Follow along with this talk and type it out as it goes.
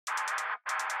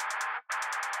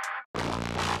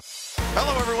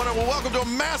Hello, everyone, and welcome to a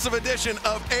massive edition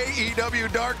of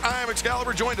AEW Dark. I am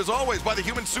Excalibur, joined as always by the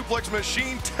human suplex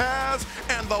machine, Taz,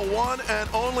 and the one and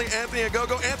only Anthony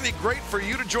Agogo. Anthony, great for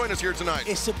you to join us here tonight.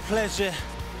 It's a pleasure.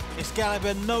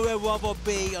 Excalibur, nowhere rather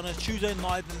be on a Tuesday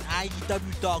night than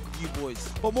AEW Dark with you boys.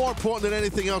 But more important than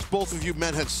anything else, both of you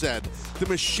men had said, the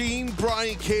Machine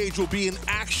Brian Cage will be in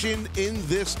action in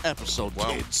this episode,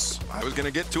 kids. I was going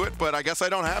to get to it, but I guess I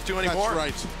don't have to anymore.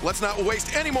 That's right. Let's not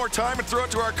waste any more time and throw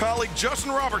it to our colleague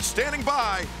Justin Roberts, standing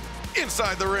by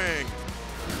inside the ring.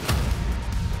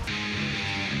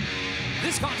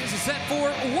 This contest is set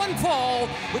for one fall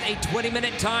with a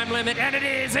 20-minute time limit, and it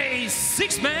is a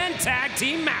six-man tag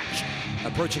team match.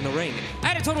 Approaching the ring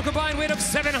at a total combined weight of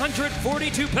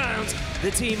 742 pounds,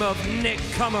 the team of Nick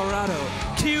Camarado,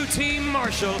 QT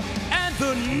Marshall, and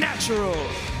the Natural,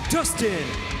 Dustin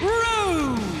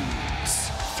Rhodes.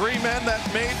 Three men that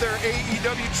made their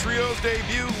AEW Trios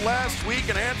debut last week,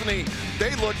 and Anthony,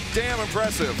 they look damn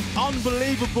impressive.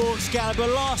 Unbelievable, Excalibur.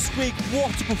 Last week,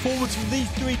 what a performance from these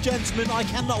three gentlemen. I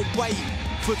cannot wait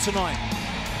for tonight.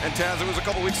 And Taz, it was a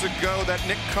couple weeks ago that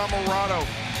Nick Camarado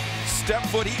stepped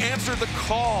foot. He answered the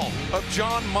call of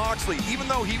Jon Moxley, even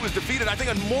though he was defeated. I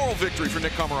think a moral victory for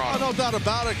Nick Camarado. Oh, no doubt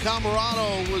about it.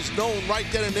 Camarado was known right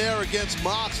then and there against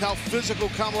Mox, how physical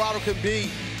Camarado can be,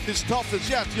 his toughness.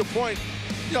 Yeah, to your point,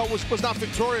 you know, was not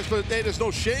victorious, but there's no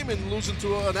shame in losing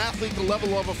to an athlete the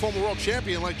level of a former world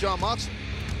champion like Jon Moxley.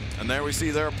 And there we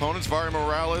see their opponents, Vario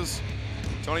Morales,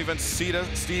 Tony Vencita,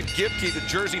 Steve Gibke, the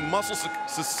Jersey Muscle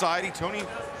Society. Tony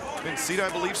Vencita, I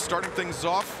believe, starting things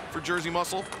off for Jersey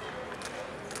Muscle.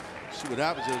 See what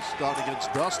happens is starting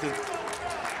against Dustin.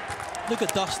 Look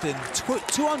at Dustin,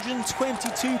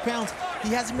 222 pounds.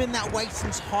 He hasn't been that weight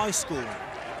since high school.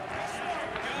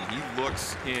 He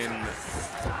looks in,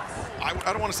 I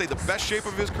don't want to say the best shape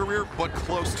of his career, but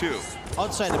close to.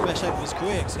 I'd say the best shape of his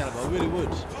career, Excalibur, I really would.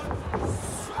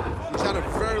 He's had a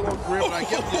very long career, but I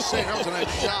get what you're saying. That was a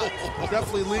nice shot.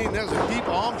 Definitely lean. There's a deep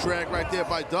arm drag right there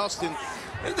by Dustin.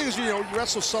 And the thing is, you know, you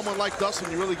wrestle someone like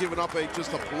Dustin, you're really giving up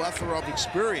just a plethora of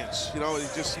experience. You know,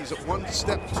 he's at one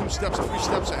step, two steps, three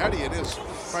steps ahead of you. It is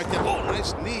right there. Oh,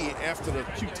 nice knee after the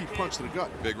QT punch to the gut.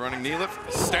 Big running knee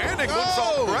lift. Standing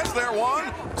moonsault press there.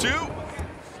 1, 2.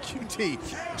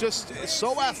 QT just is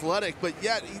so athletic, but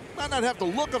yet he might not have the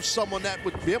look of someone that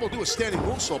would be able to do a standing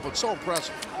moonsault, but so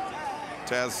impressive.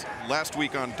 Taz, last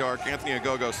week on Dark, Anthony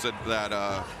Agogo said that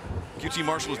QT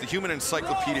Marshall was the human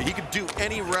encyclopedia. He could do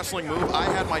any wrestling move. I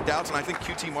had my doubts, and I think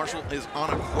QT Marshall is on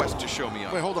a quest to show me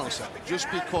up. Wait, hold on a second. Just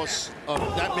because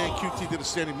that man QT did a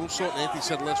standing moonsault, and Anthony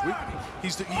said last week, he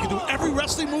can do every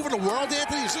wrestling move in the world,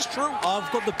 Anthony? Is this true?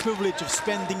 I've got the privilege of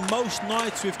spending most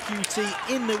nights with QT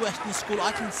in the wrestling school.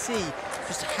 I can see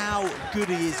just how good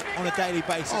he is on a daily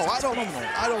basis. Oh, I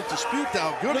don't dispute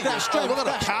how good he is. Look at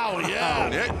the power, yeah.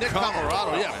 Nick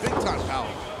Camarado, yeah, big time power,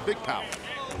 big power.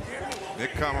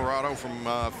 Nick Camarado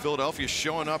from Philadelphia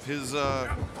showing up his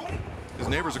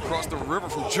neighbors across the river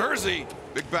from Jersey.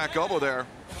 Big back elbow there.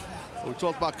 We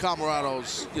talked about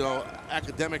Camarado's, you know,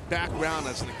 academic background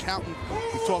as an accountant.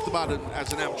 We talked about it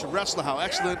as an amateur wrestler, how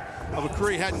excellent of a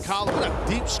career he had in college. That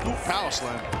deep scoop power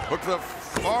slam. Hook the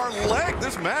far leg.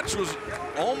 This match was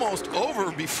almost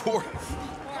over before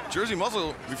Jersey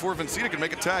Muscle, before Vencita could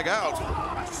make a tag out.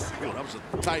 Oh, that was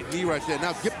a tight knee right there.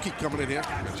 Now Gibke coming in here.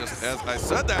 And just as I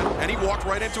said that, and he walked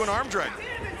right into an arm drag.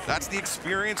 That's the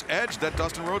experience edge that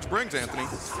Dustin Rhodes brings, Anthony.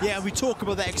 Yeah, and we talk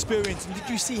about that experience. And did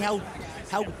you see how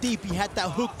deep he had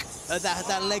that hook,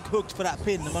 that leg hooked for that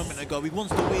pin a moment ago? He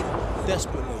wants to win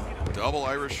desperately. Double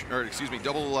Irish, or excuse me,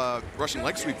 double Russian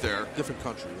leg sweep there. Different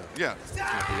country, yeah. Yeah.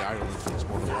 Can't be Ireland, it's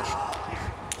more than Russia.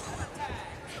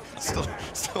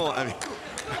 Still, I mean.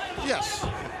 Yes,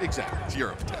 exactly. It's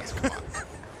Europe, Taz, come on.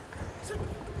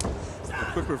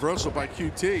 A quick reversal by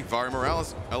QT. Vario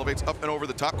Morales elevates up and over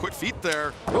the top. Quick feet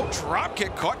there. Oh, drop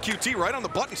kick caught QT right on the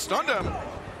button, stunned him.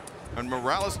 And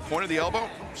Morales pointed the elbow.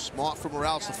 Smart for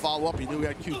Morales to follow up. He knew he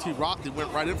had QT rocked. He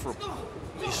went right in for him.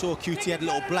 You saw QT had a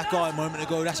little black eye a moment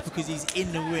ago. That's because he's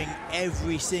in the ring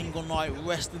every single night,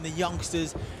 wrestling the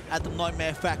youngsters at the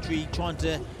Nightmare Factory, trying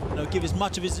to, you know, give as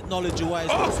much of his knowledge away as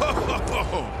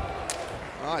possible.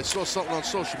 I saw something on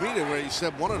social media where he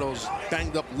said one of those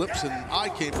banged up lips and eye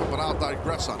came from, but I'll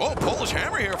digress on that. Oh, Polish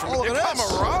hammer here from Nick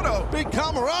Camarado. Big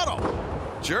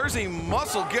Camarado. Jersey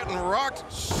Muscle getting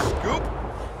rocked. Scoop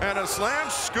and a slam,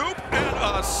 scoop and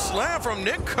a slam from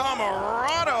Nick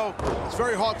Camarado. It's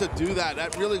very hard to do that.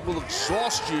 That really will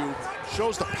exhaust you.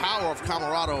 Shows the power of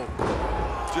Camarado.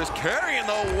 Just carrying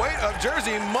the weight of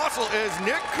Jersey Muscle is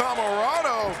Nick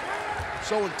Camarado.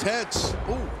 So intense.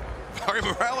 Ooh. Vario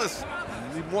Morales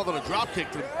need more than a drop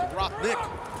kick to rock Nick.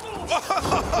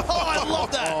 Oh, I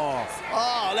love that.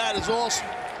 Oh, that is awesome.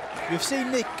 We've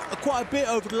seen Nick quite a bit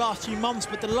over the last few months,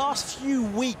 but the last few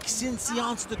weeks since he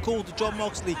answered the call to John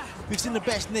Moxley, we've seen the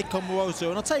best Nick Amoroso.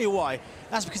 And I'll tell you why.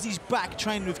 That's because he's back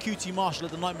training with QT Marshall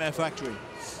at the Nightmare Factory.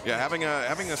 Yeah, having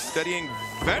a steadying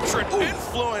veteran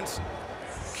influence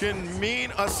can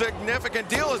mean a significant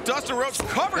deal as Dustin Rhodes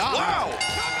covers. Wow!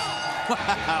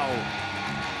 Wow.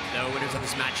 The winners of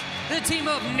this match, the team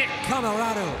of Nick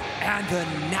Camarado and the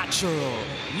Natural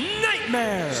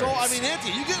Nightmare. So, I mean,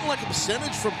 Anthony, you getting like a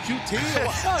percentage from QT?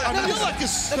 I mean, you're like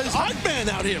his hype man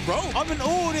out here, bro. I'm in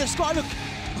all this guy. Look,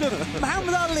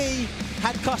 Muhammad Ali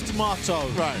had Customato.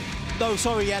 Right. No,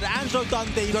 sorry, he had Angelo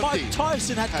Dundee. Mike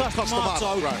Tyson had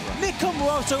Customato. Right. Nick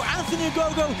Amoroso, Anthony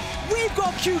Ogogo. We've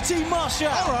got QT Marshall.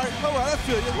 All right, I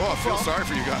feel you. Well, I feel sorry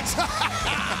for you guys.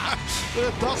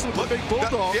 Dustin with the big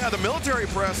bulldog. Yeah, the military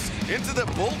press into the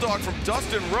bulldog from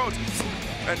Dustin Rhodes.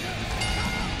 And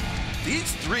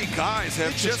these three guys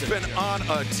have just been on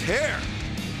a tear.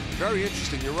 Very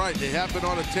interesting. You're right. They have been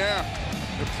on a tear.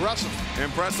 Impressive.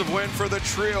 Impressive win for the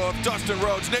trio of Dustin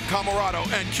Rhodes, Nick Camarado,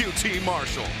 and QT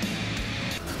Marshall.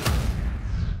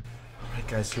 All right,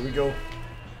 guys, here we go.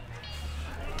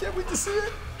 Can't wait to see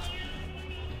it.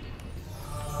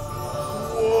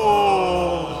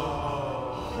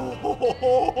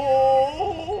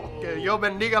 Que Dios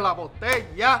bendiga la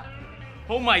botella.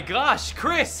 Oh my gosh,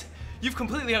 Chris, you've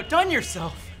completely outdone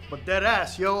yourself. But dead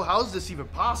ass, yo, how's this even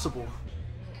possible?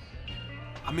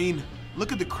 I mean,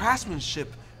 look at the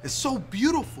craftsmanship. It's so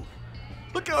beautiful.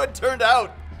 Look how it turned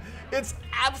out. It's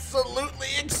absolutely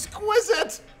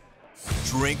exquisite.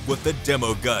 Drink what the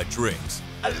demo god drinks.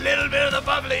 A little bit of the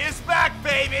bubbly is back,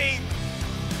 baby.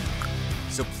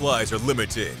 Supplies are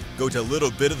limited. Go to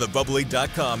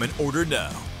littlebitofthebubbly.com and order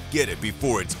now. Get it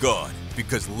before it's gone,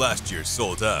 because last year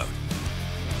sold out.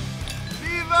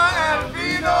 Viva el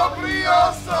vino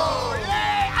brioso!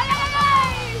 Yay!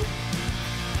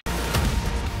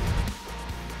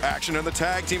 Action in the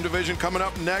tag team division coming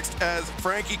up next as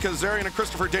Frankie Kazarian and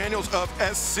Christopher Daniels of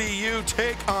SCU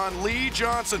take on Lee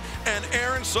Johnson and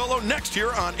Aaron Solo next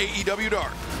here on AEW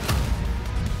Dark.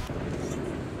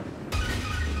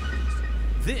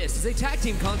 This is a tag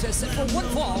team contest set for one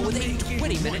fall with a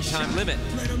 20-minute time limit.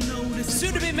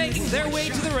 Soon to be making their way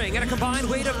to the ring at a combined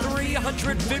weight of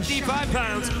 355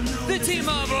 pounds, the team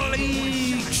of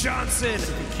Lee Johnson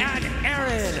and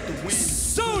Aaron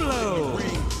Solo.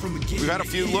 We've had a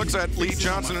few looks at Lee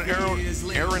Johnson and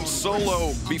Aaron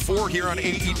Solo before here on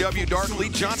AEW Dark. Lee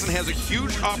Johnson has a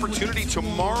huge opportunity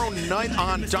tomorrow night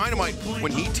on Dynamite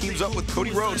when he teams up with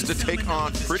Cody Rhodes to take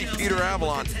on Pretty Peter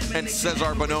Avalon and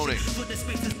Cesar Bononi.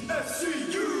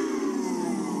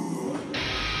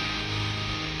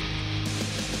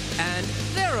 And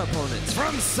their opponents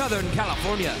from Southern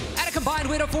California at a combined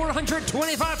weight of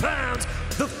 425 pounds,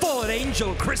 the Fallen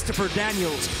Angel Christopher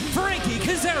Daniels, Frankie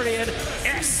Kazarian,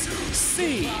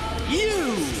 SCU.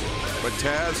 But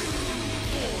Taz,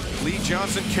 Lee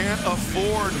Johnson can't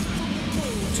afford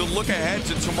to look ahead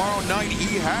to tomorrow night.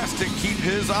 He has to keep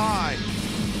his eye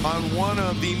on one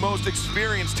of the most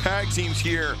experienced tag teams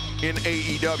here in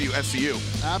AEW, SCU.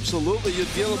 Absolutely, you're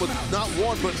dealing with not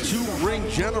one, but two ring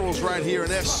generals right here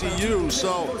in SCU.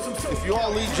 So if you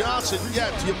are Lee Johnson, yeah,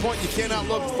 to your point, you cannot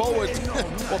look forward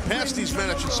or past these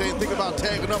men, I should say, and think about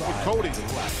tagging up with Cody.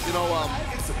 You know,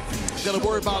 got to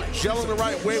worry about gelling the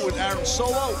right way with Aaron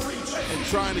Solo and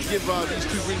trying to give these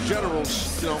two ring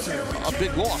generals, you know, a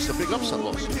big loss, a big upset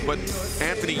loss. But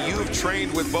Anthony, you've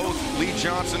trained with both Lee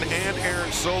Johnson and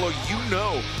Aaron Solo. You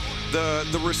know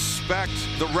the respect,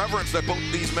 the reverence that both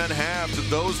these men have to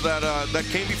those that that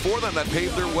came before them, that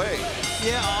paved their way.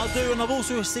 Yeah, I do, and I've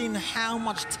also seen how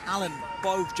much talent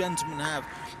both gentlemen have.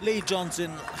 Lee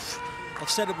Johnson, I've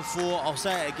said it before, I'll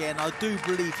say it again, I do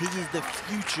believe he is the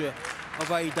future of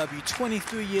AEW.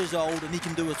 23 years old, and he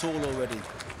can do it all already.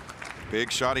 Big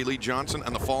shotty Lee Johnson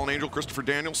and the Fallen Angel Christopher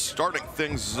Daniels starting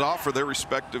things off for their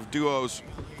respective duos.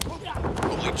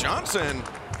 Oh, Lee Johnson.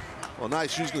 Well,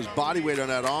 nice using his body weight on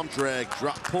that arm drag,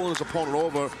 pulling his opponent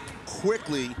over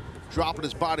quickly, dropping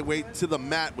his body weight to the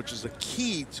mat, which is the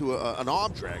key to an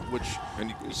arm drag, which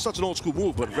is such an old school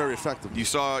move, but very effective. You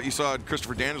saw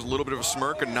Christopher Daniels, a little bit of a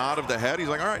smirk, a nod of the head. He's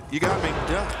like, all right, you got me.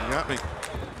 Yeah, you got me.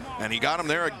 And he got him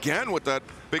there again with that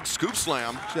big scoop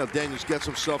slam. See how Daniels gets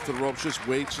himself to the ropes, just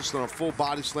waits, just on a full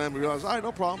body slam. He realizes, all right,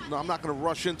 no problem. No, I'm not going to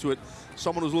rush into it.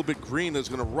 Someone who's a little bit green is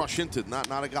going to rush into it, not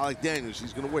a guy like Daniels.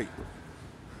 He's going to wait.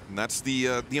 And that's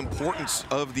the importance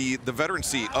of the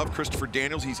veterancy of Christopher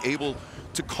Daniels. He's able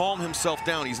to calm himself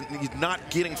down. He's not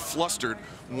getting flustered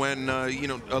when you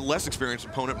know, a less experienced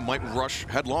opponent might rush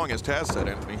headlong, as Taz said,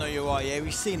 Anthony. No, you're right. Yeah,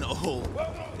 we've seen it all.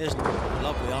 There's a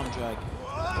lovely arm drag.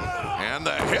 And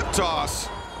the hip toss.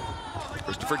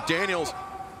 Christopher Daniels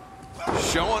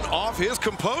showing off his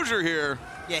composure here.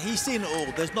 Yeah, he's seen it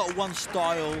all. There's not one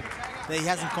style that he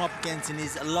hasn't come up against in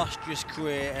his illustrious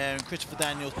career. Christopher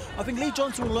Daniels. I think Lee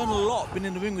Johnson will learn a lot being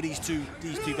in the ring with these two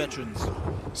veterans.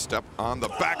 Step on the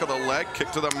back of the leg, kick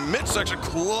to the midsection,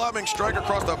 clubbing strike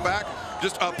across the back.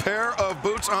 Just a pair of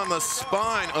boots on the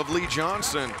spine of Lee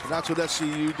Johnson. And that's what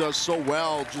SCU does so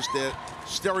well. Just their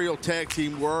stereo tag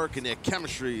team work and their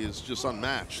chemistry is just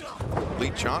unmatched. Lee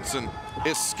Johnson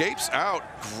escapes out.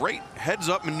 Great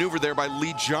heads-up maneuver there by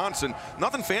Lee Johnson.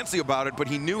 Nothing fancy about it, but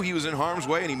he knew he was in harm's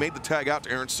way, and he made the tag out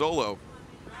to Aaron Solo.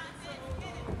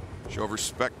 Show of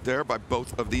respect there by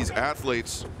both of these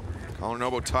athletes. Collar and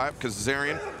elbow tie up,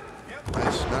 Kazarian.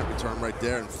 Nice mat return right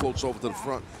there, and floats over to the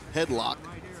front. Headlock.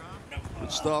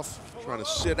 Good stuff. Trying to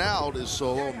sit out is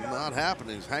Solo. Not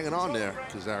happening. He's hanging on there,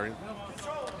 Kazarian.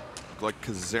 Looked like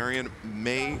Kazarian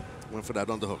may... Went for that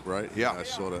underhook, right? Yeah. I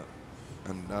saw that.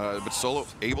 And, but Solo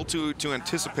able to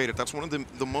anticipate it. That's one of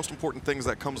the most important things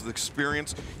that comes with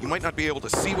experience. You might not be able to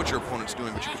see what your opponent's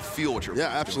doing, but you can feel what your opponent's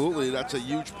doing. Absolutely. That's a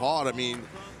huge part. I mean,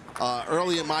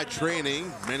 early in my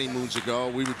training, many moons ago,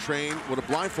 we would train with a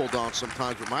blindfold on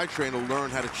sometimes with my trainer to learn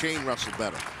how to chain wrestle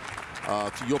better.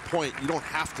 To your point, you don't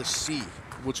have to see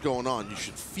what's going on. You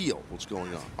should feel what's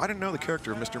going on. I didn't know the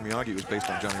character of Mr. Miyagi was based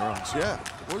on Johnny Rollins. Yeah.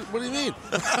 What do you mean?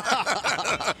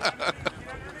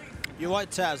 You're right,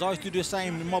 Taz. I used to do the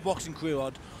same in my boxing career.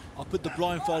 I'd put the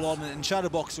blindfold on and shadow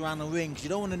box around the ring because you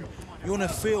don't want to. You want to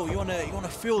feel. You want to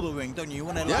feel the ring, don't you? You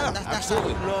want to. Yeah, that's how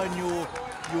you learn your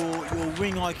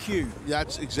ring IQ. Yeah,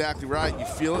 that's exactly right. You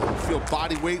feel it. You feel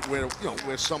body weight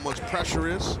where someone's pressure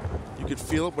is. You can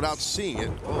feel it without seeing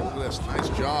it. Oh, look at this. Nice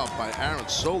job by Aaron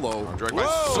Solo.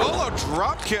 Solo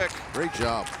drop kick. Great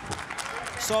job.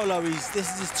 Solo, this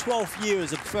is his 12th year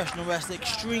as a professional wrestler.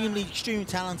 Extremely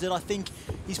talented. I think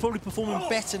he's probably performing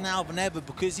better now than ever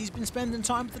because he's been spending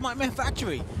time at the Nightmare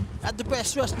Factory at the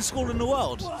best wrestling school in the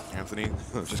world. Anthony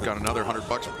just got another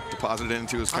 $100 deposited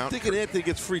into his account. I'm thinking Anthony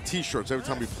gets free T-shirts every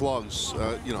time he plugs,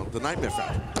 the Nightmare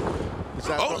Factory.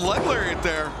 Leg lariat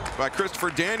there by Christopher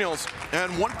Daniels.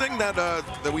 And one thing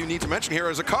that we need to mention here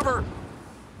is a cover.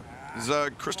 Is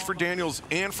Christopher Daniels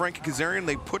and Frankie Kazarian,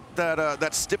 they put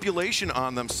that stipulation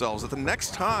on themselves that the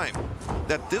next time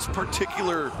that this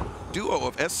particular duo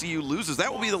of SCU loses,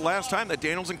 that will be the last time that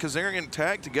Daniels and Kazarian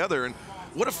tag together. And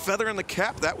what a feather in the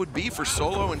cap that would be for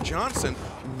Solo and Johnson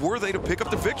were they to pick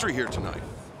up the victory here tonight.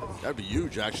 That'd be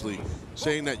huge, actually.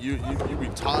 Saying that you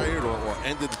retired or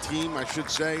ended the team, I should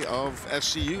say, of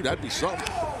SCU, that'd be something.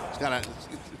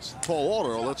 It's a tall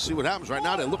order. Let's see what happens. Right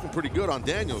now, they're looking pretty good on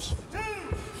Daniels.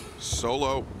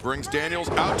 Solo brings Daniels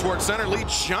out towards center. Lee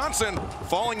Johnson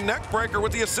falling neck breaker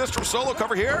with the assist from Solo.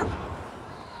 Cover here.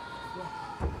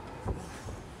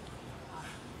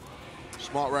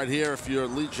 Smart right here. If you're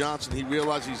Lee Johnson, he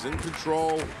realizes he's in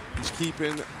control. He's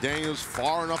keeping Daniels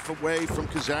far enough away from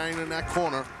Kazarian in that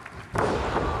corner.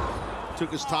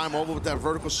 Took his time over with that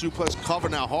vertical suplex cover.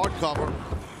 Now hard cover.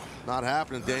 Not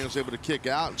happening. Daniels able to kick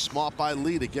out. Smart by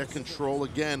Lee to get control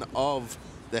again of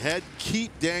the head.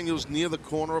 Keep Daniels near the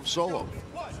corner of Solo.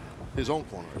 His own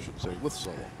corner, I should say, with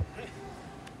Solo.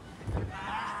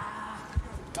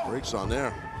 Breaks on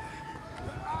there.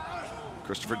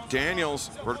 Christopher Daniels,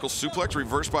 vertical suplex,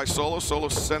 reversed by Solo. Solo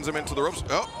sends him into the ropes.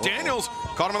 Oh, Daniels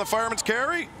caught him on the fireman's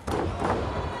carry.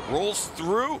 Rolls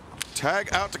through.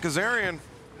 Tag out to Kazarian.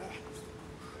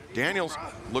 Daniels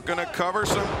looking to cover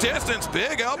some distance.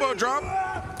 Big elbow drop.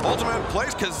 Ultimate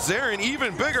place. Kazarian,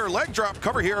 even bigger leg drop.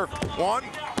 Cover here. 1,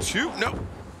 2, no.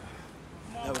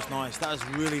 That was nice. That was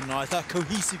really nice. That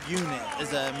cohesive unit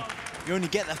is you only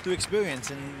get that through experience,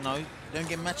 and you don't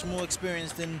get much more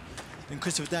experience than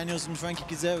Christopher Daniels and Frankie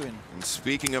Kazarian. And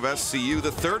speaking of SCU,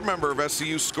 the third member of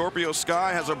SCU, Scorpio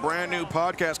Sky, has a brand new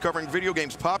podcast covering video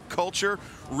games, pop culture,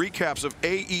 recaps of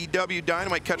AEW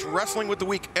Dynamite. Catch Wrestling with the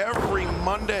Week every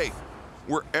Monday,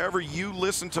 wherever you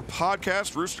listen to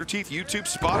podcasts, Rooster Teeth, YouTube,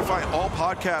 Spotify, all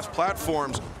podcast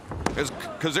platforms. As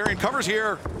Kazarian covers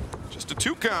here, just a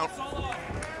 2 count.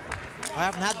 I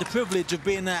haven't had the privilege of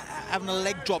being having a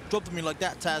leg drop dropped on me like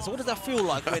that, Taz. What does that feel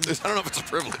like? When I don't know if it's a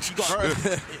privilege.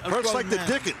 Hurts like the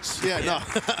Dickens. Yeah, no.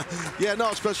 Yeah, no,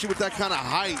 especially with that kind of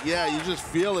height. Yeah, you just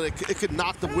feel it. It could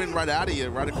knock the wind right out of you,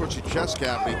 right across your chest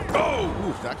cavity. Oh!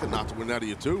 Ooh, that could knock the wind out of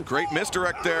you, too. Great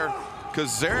misdirect there.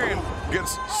 Kazarian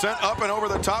gets sent up and over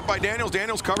the top by Daniels.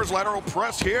 Daniels covers lateral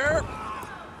press here.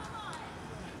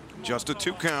 Just a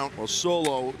 2 count. Well,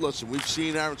 Solo, listen, we've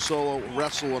seen Aaron Solo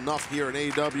wrestle enough here in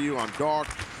AEW on Dark.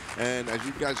 And as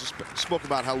you guys spoke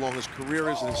about how long his career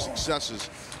is and his successes,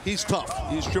 he's tough.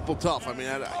 He's triple tough. I mean,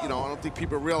 I don't think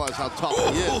people realize how tough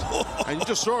he is. And you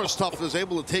just saw his toughness,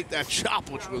 able to take that chop,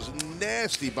 which was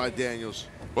nasty by Daniels.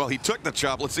 Well, he took the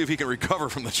chop. Let's see if he can recover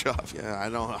from the chop. Yeah, I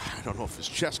don't know if his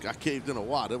chest got caved in or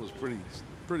what. It was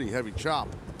pretty heavy chop.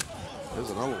 There's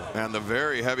another one. And the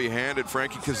very heavy-handed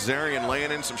Frankie Kazarian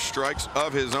laying in some strikes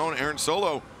of his own. Aaron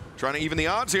Solo trying to even the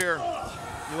odds here.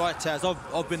 You're right, Taz.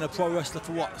 I've been a pro wrestler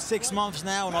for, what, 6 months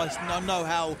now, and I know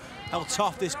how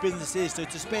tough this business is. So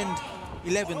to spend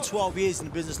 11, 12 years in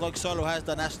the business like Solo has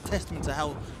done, that's a testament to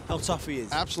how tough he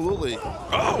is. Absolutely.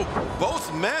 Oh,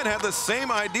 both men had the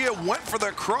same idea, went for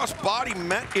the cross-body,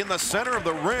 met in the center of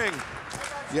the ring.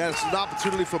 Yeah, it's an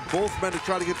opportunity for both men to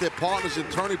try to get their partners in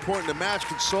turning point in the match.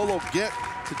 Can Solo get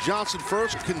to Johnson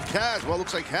first? Can Kaz? Well, it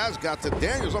looks like Kaz got to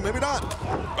Daniels. Oh, maybe not.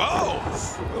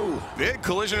 Oh! Ooh. Big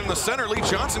collision in the center. Lee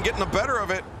Johnson getting the better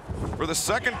of it for the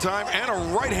second time. And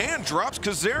a right hand drops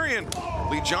Kazarian.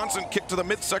 Lee Johnson kicked to the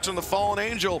midsection of the Fallen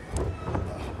Angel.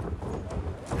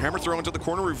 Hammer throw into the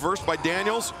corner, reversed by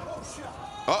Daniels.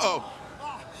 Uh-oh.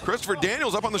 Christopher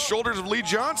Daniels up on the shoulders of Lee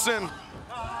Johnson.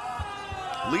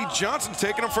 Lee Johnson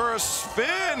taking him for a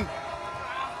spin.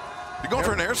 You going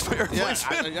for an airplane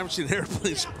spin? I haven't seen an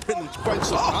airplane spin in quite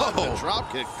some time. That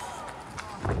drop kick.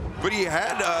 But he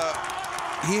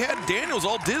had Daniels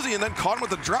all dizzy and then caught him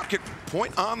with a drop kick,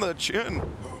 point on the chin.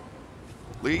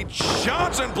 Lee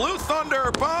Johnson, Blue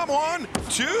Thunder, bomb 1,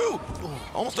 2.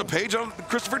 Almost a page on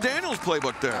Christopher Daniels'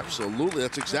 playbook there. Absolutely,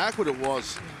 that's exactly what it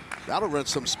was. That'll rent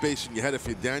some space in your head if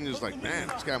you're Daniels, like, man,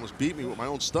 this guy almost beat me with my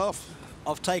own stuff.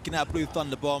 I've taken that Blue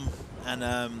Thunder bomb, and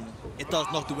it does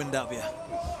knock the wind out of you.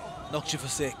 Knocks you for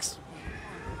 6.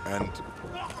 And,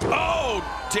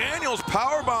 oh, Daniels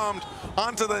powerbombed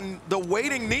onto the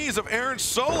waiting knees of Aaron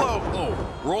Solo.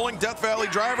 Oh. Rolling Death Valley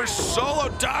driver, Solo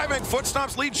diving, foot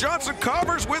stomps. Lee Johnson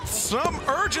covers with some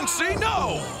urgency.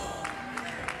 No!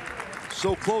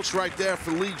 So close right there for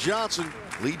Lee Johnson.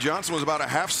 Lee Johnson was about a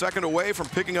half second away from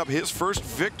picking up his first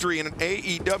victory in an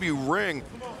AEW ring.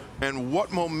 And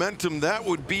what momentum that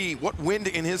would be. What wind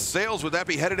in his sails would that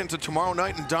be headed into tomorrow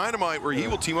night in Dynamite, where he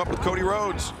will team up with Cody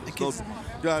Rhodes.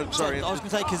 Sorry. I was going to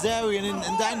say Kazarian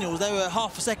and Daniels, they were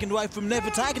half a second away from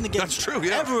never tagging again. That's true,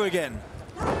 yeah. Ever again.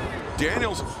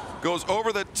 Daniels goes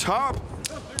over the top.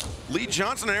 Lee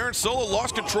Johnson and Aaron Solo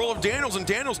lost control of Daniels, and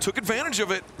Daniels took advantage of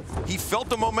it. He felt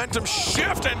the momentum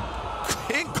shift, and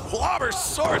King Clobber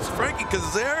source Frankie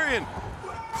Kazarian.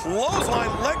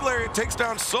 Clothesline leg lariat takes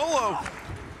down Solo.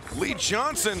 Lee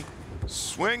Johnson,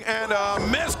 swing and a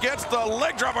miss, gets the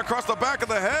leg drop across the back of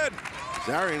the head.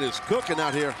 Kazarian is cooking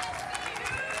out here.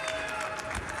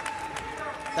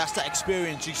 That's that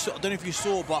experience. I don't know if you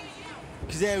saw, but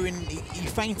Kazarian, he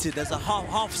fainted. There's a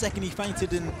half second he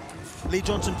fainted, and Lee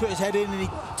Johnson put his head in, and he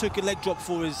took a leg drop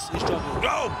for his trouble.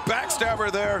 Oh,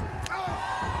 backstabber there.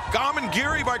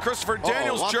 Gamengiri by Christopher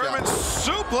Daniels. German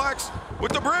suplex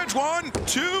with the bridge. 1,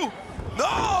 2. No!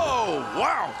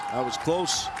 Wow! That was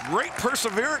close. Great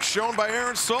perseverance shown by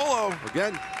Aaron Solo.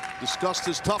 Again, discussed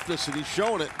his toughness, and he's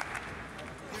showing it.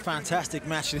 Fantastic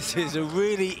match. This is a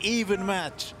really even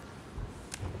match.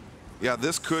 Yeah,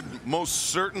 this could most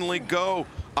certainly go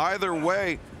either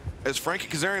way, as Frankie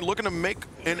Kazarian looking to make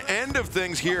an end of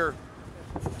things here.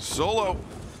 Solo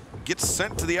gets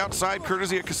sent to the outside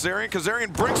courtesy of Kazarian.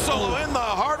 Kazarian brings Solo in the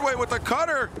hard way with the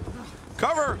cutter.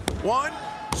 Cover. 1,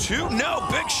 2. No,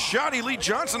 big shotty. Lee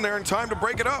Johnson there in time to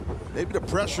break it up. Maybe the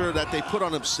pressure that they put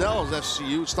on themselves,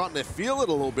 SCU, starting to feel it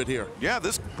a little bit here. Yeah,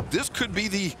 this could be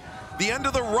the end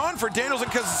of the run for Daniels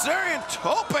and Kazarian.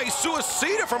 Tope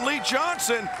suicida from Lee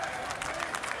Johnson.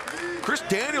 Chris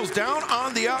Daniels down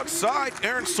on the outside.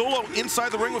 Aaron Solo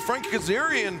inside the ring with Frankie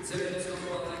Kazarian.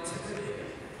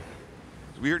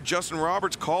 We heard Justin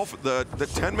Roberts call for the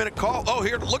 10-minute call. Oh,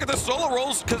 here, look at this. Solo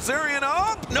rolls Kazarian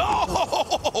up.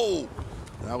 No!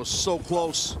 That was so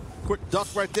close. Quick duck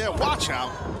right there. Watch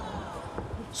out.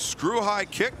 Screw high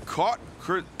kick caught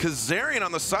Kazarian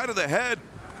on the side of the head.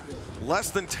 Less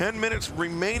than 10 minutes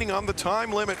remaining on the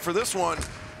time limit for this one.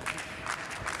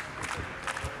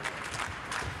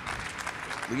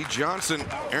 Lee Johnson,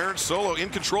 Aaron Solo in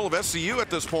control of SCU at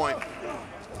this point.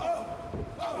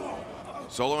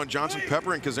 Solo and Johnson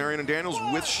peppering Kazarian and Daniels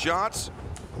with shots.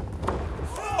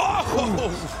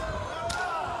 Oh!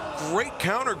 Great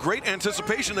counter, great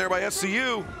anticipation there by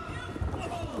SCU.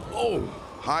 Oh,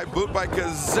 high boot by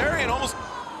Kazarian, almost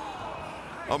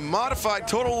a modified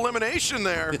total elimination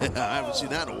there. Yeah, I haven't seen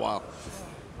that in a while.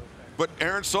 But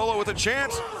Aaron Solo with a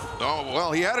chance. Oh,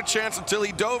 well, he had a chance until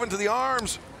he dove into the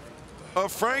arms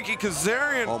of Frankie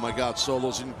Kazarian. Oh my God,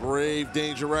 Solo's in grave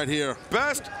danger right here.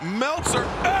 Best Meltzer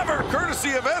ever,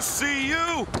 courtesy of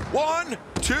SCU. 1,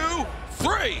 2,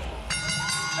 3.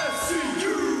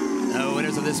 SCU. The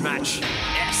winners of this match,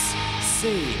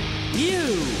 SCU.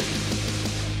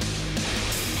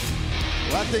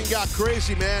 Well, that thing got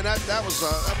crazy, man. That was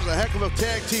a heck of a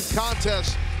tag team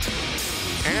contest.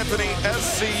 Anthony,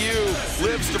 SCU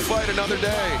lives to fight another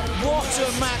day. What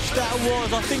a match that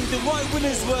was. I think the right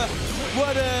winners were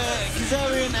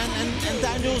Kazarian and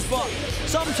Daniels, but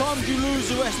sometimes you lose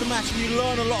the rest of the match and you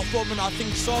learn a lot from it. I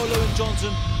think Solo and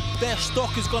Johnson, their stock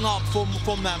has gone up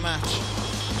from that match.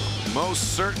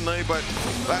 Most certainly, but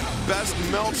that best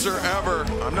Meltzer ever.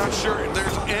 I'm not sure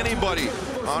there's anybody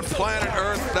on planet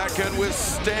Earth that can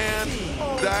withstand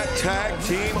that tag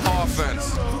team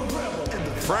offense.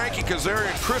 Frankie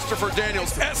Kazarian, Christopher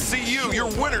Daniels, SCU, your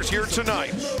winners here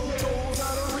tonight.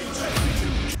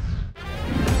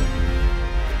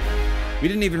 We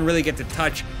didn't even really get to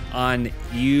touch on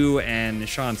you and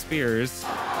Sean Spears.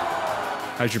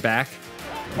 How's your back?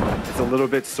 It's a little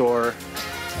bit sore.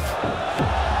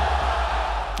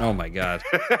 Oh my God.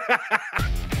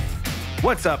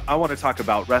 What's up? I want to talk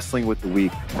about wrestling with the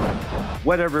week.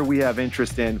 Whatever we have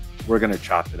interest in, we're going to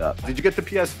chop it up. Did you get the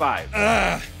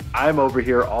PS5? I'm over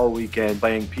here all weekend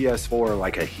playing PS4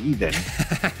 like a heathen.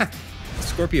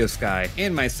 Scorpio Sky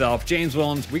and myself, James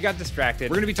Willems, we got distracted.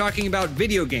 We're going to be talking about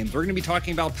video games. We're going to be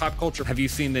talking about pop culture. Have you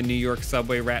seen the New York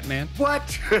subway rat man?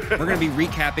 What? We're going to be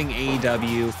recapping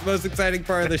AEW. It's the most exciting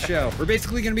part of the show. We're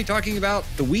basically going to be talking about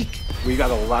the week. We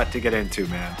got a lot to get into,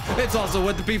 man. It's also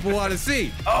what the people want to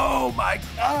see. Oh my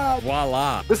God.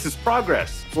 Voila. This is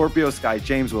progress. Scorpio Sky,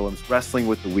 James Willems, Wrestling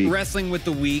with the Week. Wrestling with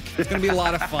the Week. It's going to be a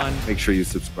lot of fun. Make sure you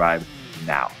subscribe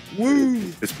now.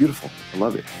 Woo! It's beautiful. I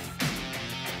love it.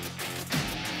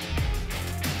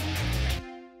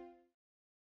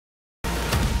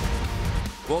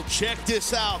 Well, check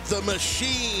this out. The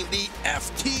Machine, the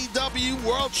FTW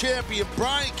World Champion,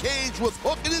 Brian Cage with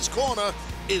Hook in his corner,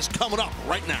 is coming up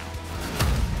right now.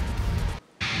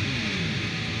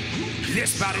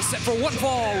 This bout is set for one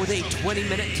fall with a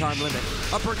 20-minute time limit.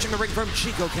 Approaching the ring from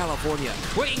Chico, California,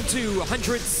 weighing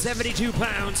 272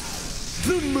 pounds,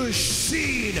 the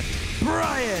Machine,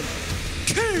 Brian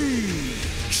Cage.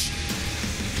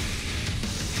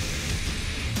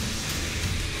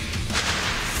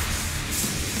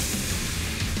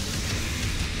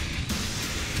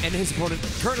 And his opponent,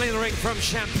 currently in the ring from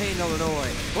Champaign,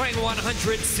 Illinois, weighing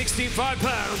 165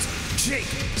 pounds, Jake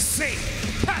St.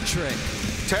 Patrick.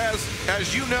 Taz,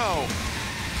 as you know,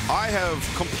 I have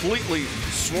completely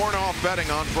sworn off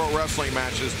betting on pro wrestling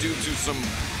matches due to some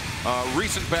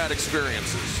recent bad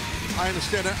experiences. I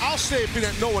understand that. I'll say it being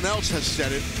that no one else has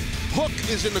said it. Hook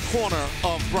is in the corner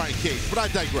of Brian Cage, but I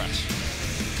digress.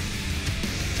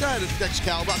 Go ahead,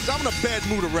 Excalibur, because I'm in a bad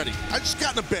mood already. I just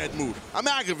got in a bad mood. I'm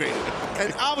aggravated.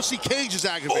 And obviously Cage is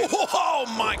aggravated. Oh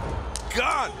my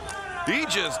God. He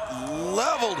just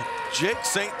leveled Jake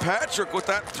St. Patrick with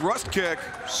that thrust kick.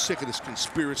 Sick of this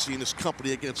conspiracy in this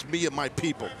company against me and my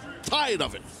people. Tired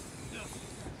of it.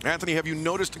 Anthony, have you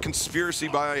noticed a conspiracy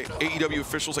by AEW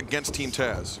officials against Team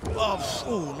Taz?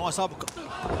 Oh,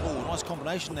 nice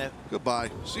combination there. Goodbye.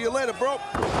 See you later, bro.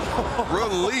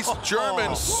 Release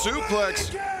German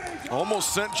suplex.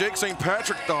 Almost sent Jake St.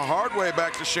 Patrick the hard way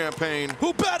back to Champaign.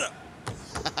 Who better?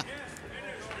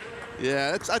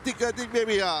 Yeah, I think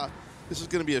maybe this is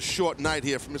going to be a short night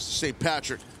here for Mr. St.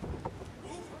 Patrick.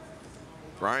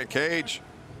 Brian Cage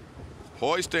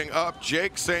hoisting up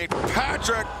Jake St.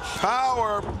 Patrick.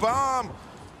 Power bomb.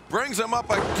 Brings him up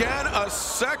again. A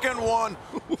second one.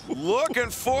 Looking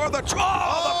for the...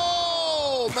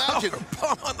 Imagine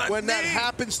when that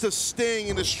happens to Sting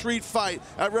in a street fight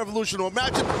at Revolution. Or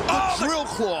imagine the drill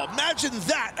claw. Imagine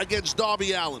that against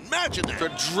Darby Allin. Imagine that. The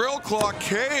drill claw.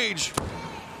 Cage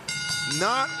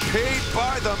not paid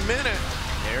by the minute.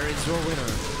 There is your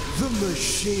winner, the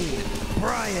Machine,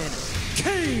 Brian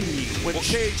Cage. When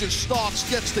Cage and Starks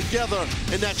gets together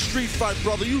in that street fight,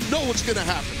 brother, you know what's going to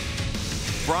happen.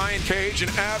 Brian Cage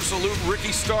and Absolute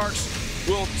Ricky Starks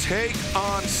will take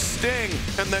on Sting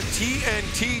and the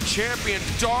TNT champion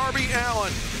Darby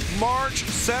Allin March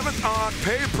 7th on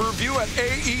pay-per-view at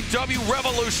AEW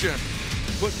Revolution.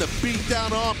 Putting the beat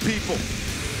down on people.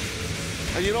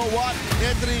 And you know what,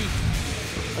 Anthony,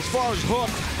 as far as Hook,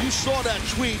 you saw that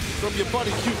tweet from your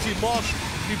buddy QT Marshall.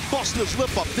 He busted his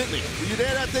lip up, didn't he? Were you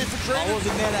there that day for training? I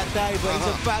wasn't there that day, but he's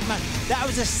a bad man. That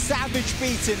was a savage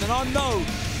beating, and I know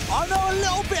a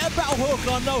little bit about Hook.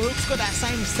 I know Hook's got that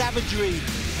same savagery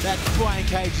that Brian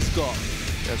Cage has got.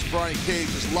 Yes, Brian Cage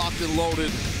is locked and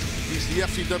loaded. He's the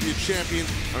FCW champion.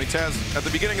 I mean, Taz, at the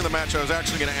beginning of the match, I was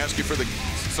actually going to ask you for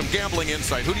some gambling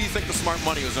insight. Who do you think the smart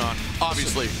money was on?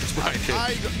 Obviously, it's Brian Kidd.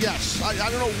 Yes. I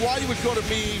don't know why you would go to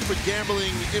me for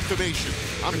gambling information.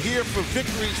 I'm here for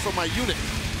victories for my unit.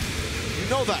 You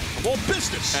know that. I'm all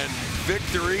business. And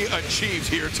victory achieved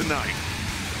here tonight.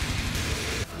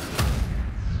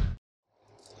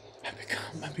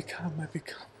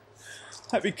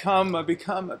 I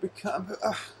become.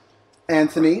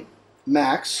 Anthony,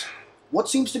 Max, what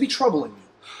seems to be troubling you?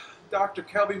 Dr.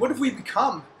 Kelby, what have we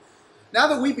become? Now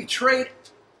that we betrayed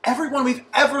everyone we've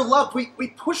ever loved, we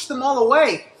pushed them all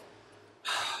away.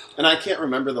 And I can't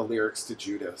remember the lyrics to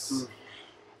Judas.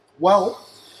 Well,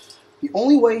 the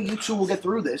only way you two will get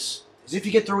through this is if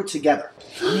you get through it together.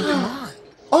 I mean, come on.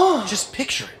 Oh, just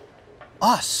picture it.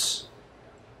 Us.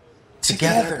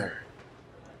 Together.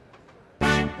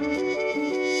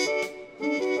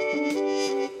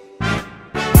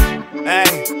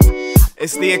 Hey,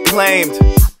 it's the Acclaimed.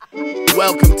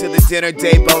 Welcome to the dinner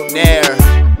debonair.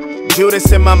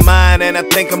 Judas in my mind and I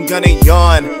think I'm gonna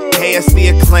yawn. Hey, it's the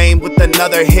Acclaimed with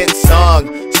another hit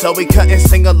song. So we couldn't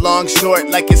sing along short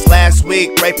like it's last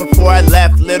week. Right before I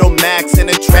left, Little Max in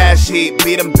a trash heap.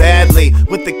 Beat him badly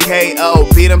with the KO.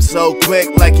 Beat him so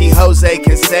quick like he Jose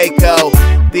Canseco.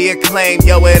 The Acclaimed,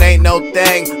 yo, it ain't no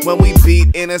thing. When we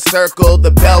beat in a circle,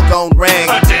 the bell gon' ring.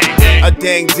 A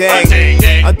ding ding,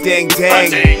 a ding ding,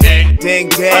 ding ding,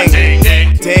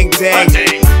 ding ding.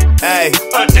 Hey,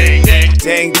 ding ding,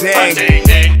 ding ding,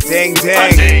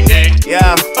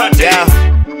 yeah,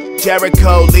 yeah.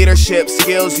 Jericho, leadership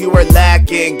skills you were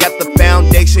lacking. Got the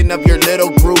foundation of your little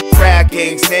group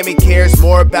cracking. Sammy cares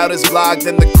more about his vlog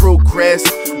than the crew, Chris.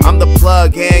 I'm the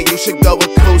plug and you should go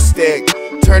acoustic.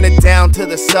 Turn it down to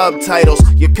the subtitles.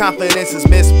 Your confidence is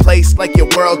misplaced like your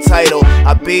world title.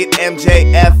 I beat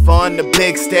MJF on the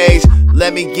big stage.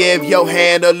 Let me give your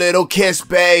hand a little kiss,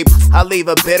 babe. I leave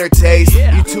a bitter taste.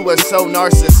 You two are so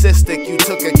narcissistic. You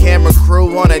took a camera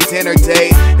crew on a dinner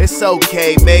date. It's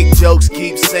okay, make jokes,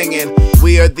 keep singing.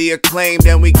 We are the Acclaimed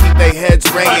and we keep their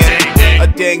heads ringing. A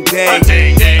ding ding, a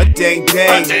ding ding, a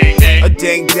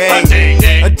ding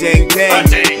ding, a ding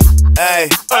ding. Hey,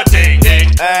 a ding ding,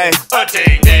 hey, a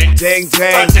ding ding, ding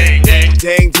ding,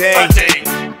 ding ding.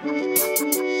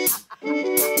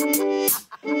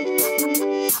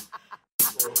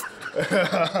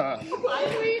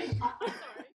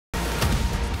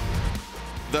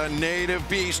 The native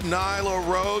beast Nyla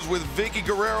Rose with Vicky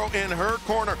Guerrero in her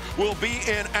corner will be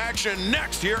in action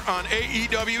next here on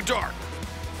AEW Dark.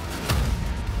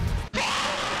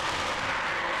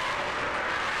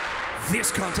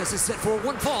 This contest is set for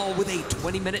one fall with a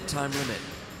 20-minute time limit.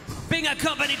 Being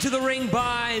accompanied to the ring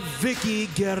by Vicky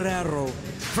Guerrero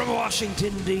from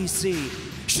Washington, D.C.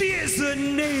 She is the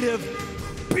native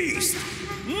beast,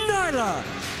 Nyla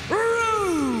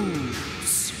Rose.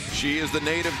 She is the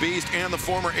native beast and the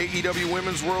former AEW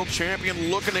Women's World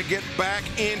Champion looking to get back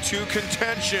into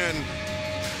contention.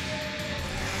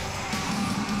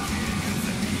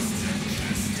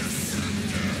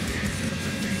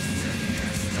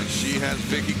 She has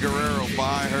Vicky Guerrero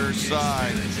by her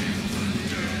side.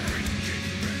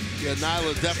 Yeah,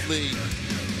 Nyla definitely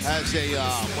has a,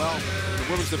 well, the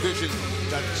women's division,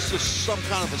 that's just some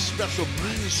kind of a special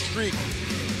mean streak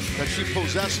that she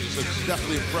possesses. It's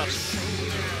definitely impressive.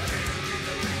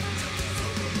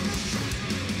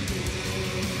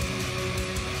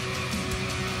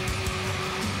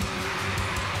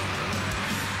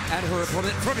 And her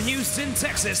opponent from Houston,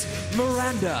 Texas,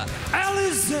 Miranda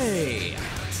Alizé.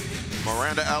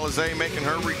 Miranda Alizé making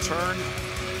her return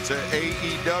to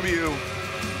AEW.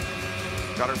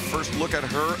 Got her first look at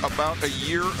her about a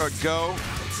year ago.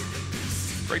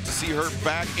 Great to see her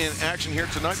back in action here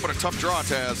tonight. What a tough draw,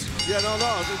 Taz. Yeah, no,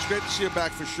 it's great to see her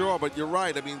back for sure, but you're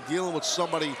right. I mean, dealing with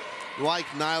somebody like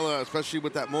Nyla, especially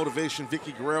with that motivation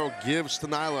Vicky Guerrero gives to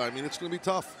Nyla, I mean, it's going to be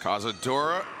tough.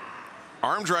 Cazadora,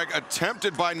 arm drag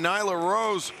attempted by Nyla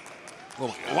Rose.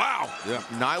 Oh, wow. Yeah.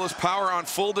 Nyla's power on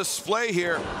full display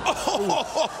here.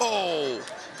 Oh!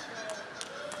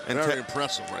 And very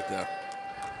impressive right there.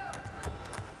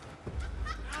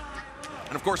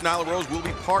 And of course, Nyla Rose will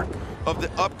be part of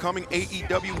the upcoming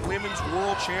AEW Women's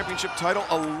World Championship title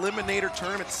eliminator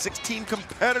tournament. 16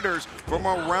 competitors from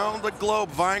around the globe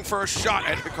vying for a shot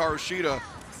at Hikaru Shida.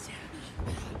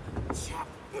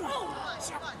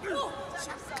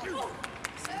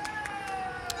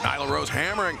 Nyla Rose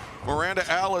hammering Miranda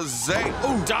Alizé.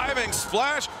 Ooh, diving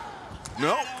splash.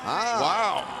 No.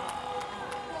 Wow.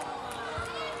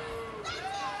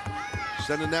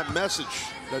 Sending that message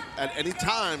that at any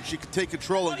time she could take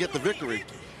control and get the victory.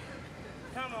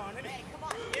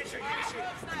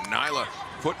 Nyla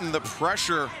putting the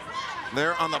pressure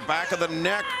there on the back of the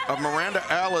neck of Miranda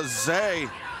Alizé.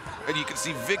 And you can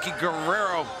see Vicky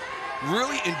Guerrero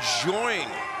really enjoying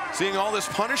seeing all this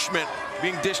punishment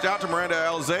being dished out to Miranda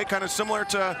Alizé, kind of similar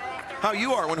to how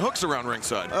you are when Hook's around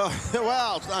ringside.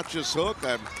 Well, it's not just Hook.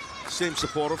 I'm same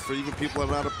supporter for even people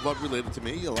that are not blood related to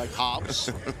me, like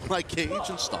Hobbs, like Cage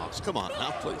and Starks. Come on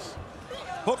now, please.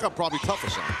 Hook, I'm probably tougher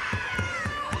son.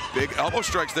 Big elbow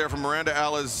strikes there from Miranda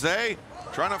Alizé.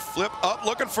 Trying to flip up,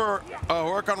 looking for a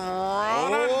work on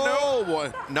Rana. Oh, no,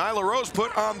 boy. Nyla Rose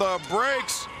put on the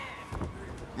brakes.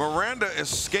 Miranda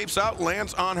escapes out,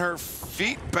 lands on her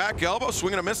feet. Back elbow,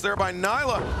 swinging a miss there by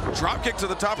Nyla. Drop kick to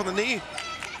the top of the knee.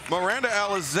 Miranda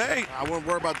Alizé. I wouldn't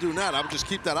worry about doing that. I would just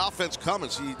keep that offense coming.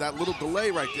 See, that little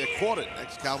delay right there. Caught it.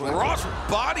 Excalibur. Cross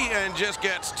body and just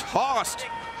gets tossed.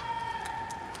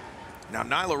 Now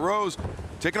Nyla Rose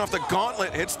taking off the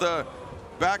gauntlet, hits the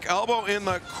back elbow in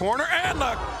the corner, and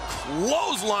the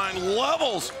clothesline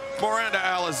levels Miranda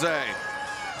Alizé.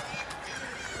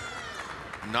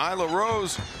 Nyla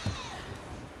Rose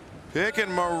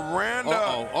picking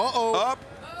Miranda up.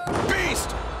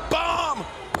 Beast bomb.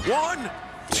 1,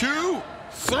 2,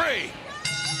 3.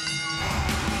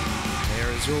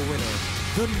 There is your winner,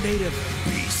 the native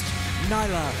beast,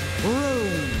 Nyla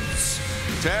Rose.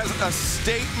 Taz, a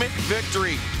statement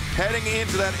victory heading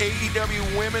into that AEW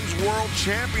Women's World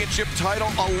Championship title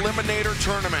eliminator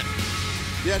tournament.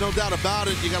 Yeah, no doubt about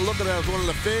it. You got to look at it as one of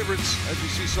the favorites, as you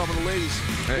see some of the ladies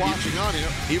watching on here.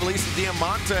 Evilisa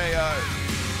Diamante,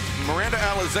 Miranda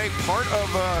Alizé, part of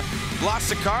Las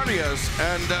Sicarias,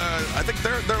 and I think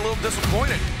they're a little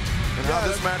disappointed in how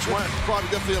this match went. Probably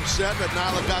definitely upset that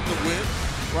Nyla got the win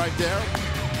right there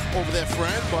over their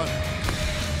friend, but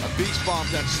a beast bomb,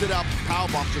 that sit-out power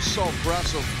bomb, just so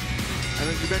impressive. And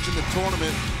then you mentioned the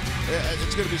tournament.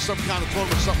 It's going to be some kind of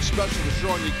tournament, something special for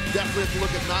sure. And you definitely have to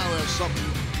look at Nyla as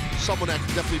someone that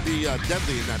can definitely be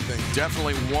deadly in that thing.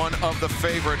 Definitely one of the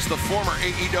favorites, the former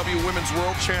AEW Women's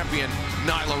World Champion,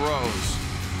 Nyla Rose.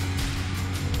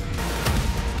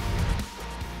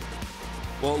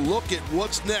 Well, look at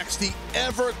what's next. The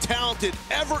ever-talented,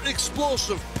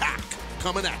 ever-explosive Pac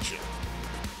coming at you.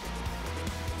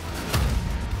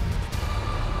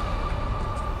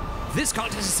 This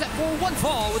contest is set for one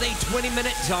fall with a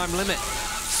 20-minute time limit.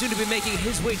 Soon to be making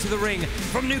his way to the ring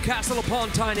from Newcastle upon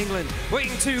Tyne, England,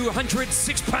 weighing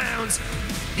 206 pounds.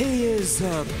 He is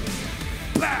a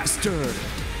bastard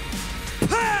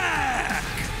Pac!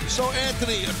 So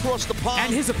Anthony across the pond.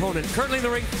 And his opponent, currently in the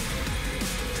ring.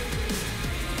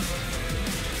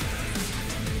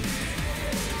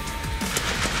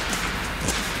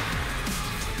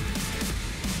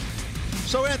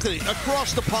 So Anthony,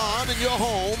 across the pond in your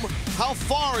home, how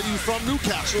far are you from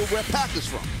Newcastle, where Pac is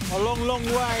from? A long, long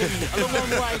way. A long, long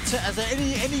way.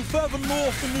 Any further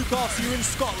north than Newcastle, you're in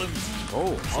Scotland.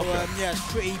 Oh, so yeah, it's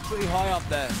pretty high up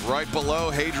there. Right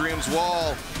below Hadrian's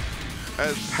Wall,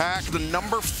 as Pac, the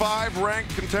 #5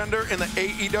 ranked contender in the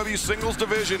AEW singles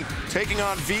division, taking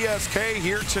on VSK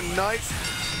here tonight.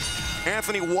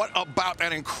 Anthony, what about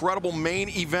an incredible main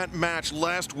event match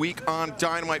last week on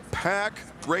Dynamite? Pac,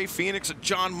 Ray Phoenix, and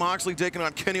John Moxley taking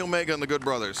on Kenny Omega and the Good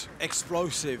Brothers.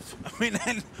 Explosive. I mean,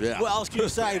 what else can you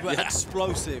say but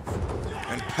explosive?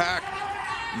 And Pac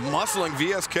muscling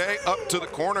VSK up to the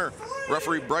corner.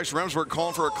 Referee Bryce Remsburg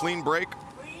calling for a clean break.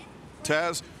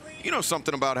 Taz, you know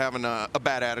something about having a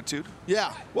bad attitude.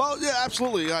 Yeah, well, yeah,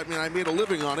 absolutely. I mean, I made a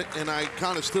living on it, and I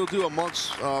kind of still do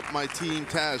amongst my Team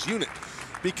Taz unit.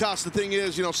 Because the thing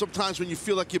is, you know, sometimes when you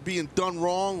feel like you're being done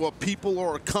wrong, or people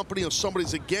or a company or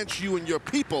somebody's against you and your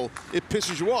people, it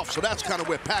pisses you off. So that's kind of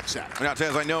where Pac's at. Now,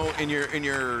 Taz, I know in your,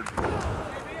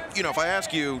 you know, if I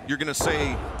ask you, you're going to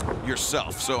say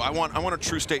yourself. So I want a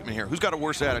true statement here. Who's got a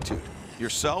worse attitude,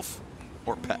 yourself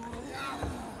or Pac?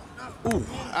 Ooh,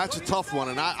 that's a tough one,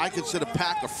 and I consider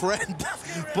Pac a friend.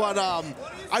 But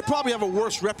I probably have a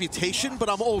worse reputation, but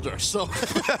I'm older, so.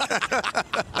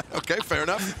 Okay, fair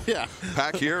enough. Yeah.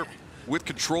 Pac here with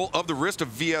control of the wrist of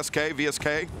VSK.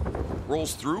 VSK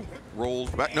rolls through, rolls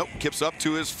back. Nope, kips up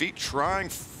to his feet, trying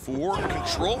for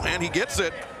control, and he gets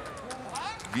it.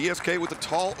 VSK with a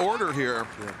tall order here.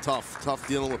 Yeah, tough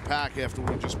dealing with Pac after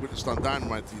we just witnessed on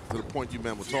Dynamite to the point you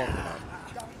men were talking about.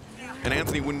 And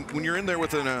Anthony, when you're in there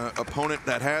with an opponent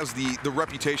that has the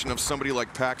reputation of somebody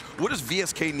like Pac, what does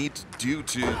VSK need to do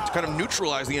to kind of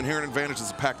neutralize the inherent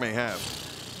advantages that Pac may have?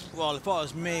 Well, if I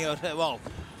was me,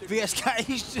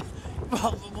 VSK,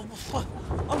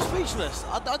 I'm speechless.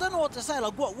 I don't know what to say.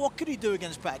 Like, what could he do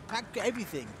against Pac? Pac got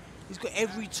everything. He's got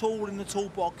every tool in the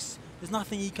toolbox. There's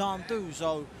nothing he can't do.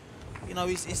 So, you know,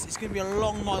 it's going to be a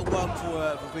long night work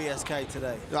for VSK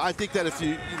today. I think that if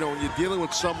when you're dealing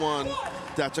with someone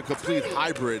that's a complete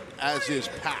hybrid, as is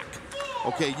Pac.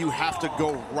 Okay, you have to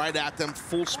go right at them,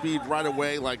 full speed right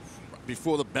away, like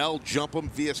before the bell, jump them.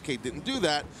 VSK didn't do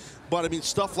that. But, I mean,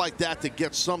 stuff like that to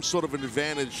get some sort of an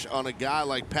advantage on a guy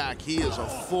like Pac. He is a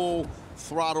full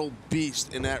throttle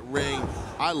beast in that ring.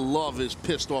 I love his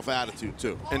pissed off attitude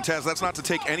too. And Taz, that's not to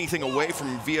take anything away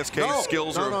from VSK's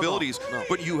skills or abilities,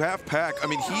 but you have Pac. I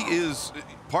mean, he is,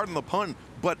 pardon the pun,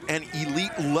 but an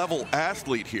elite level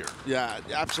athlete here. Yeah,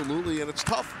 absolutely. And it's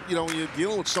tough, you know, when you're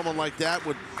dealing with someone like that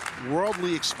with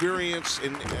worldly experience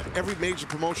in every major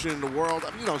promotion in the world.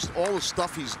 I mean, you know, all the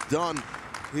stuff he's done.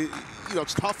 You know,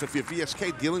 it's tough if you're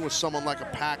VSK dealing with someone like a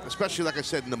Pac, especially, like I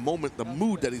said, in the moment, the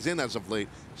mood that he's in as of late.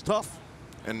 It's tough.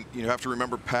 And you have to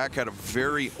remember, Pac had a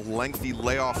very lengthy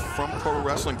layoff from pro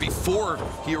wrestling before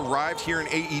he arrived here in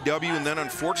AEW, and then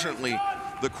unfortunately,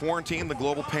 the quarantine, the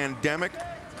global pandemic,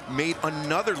 made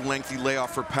another lengthy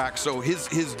layoff for Pac. So his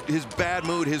bad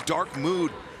mood, his dark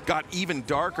mood, got even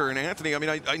darker. And Anthony, I mean,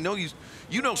 I know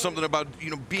you know something about, you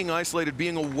know, being isolated,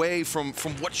 being away from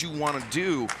what you want to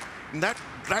do, and that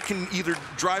can either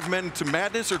drive men to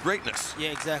madness or greatness. Yeah,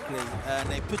 exactly.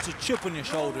 And it puts a chip on your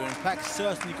shoulder, and Pac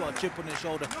certainly got a chip on his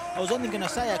shoulder. I was only going to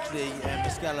say, actually,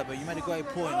 Excalibur, you made a great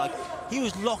point. Like, he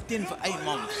was locked in for 8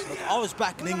 months. Like, I was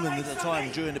back in England at the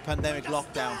time during the pandemic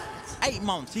lockdown. 8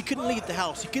 months. He couldn't leave the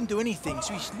house. He couldn't do anything.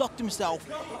 So he locked himself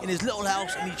in his little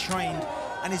house, and he trained,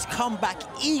 and he's come back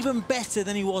even better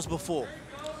than he was before.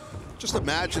 Just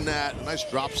imagine that. Nice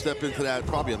drop step into that.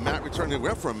 Probably a mat return. They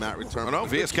went for a mat return. Oh, no,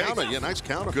 VSK. Counter. Yeah, nice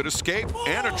counter. Good escape.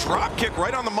 And a drop kick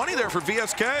right on the money there for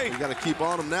VSK. You got to keep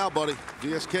on him now, buddy.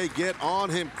 VSK, get on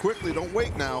him quickly. Don't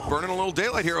wait now. Burning a little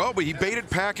daylight here. Oh, but he baited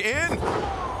Pac in.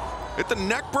 Hit the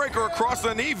neck breaker across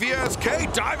the knee.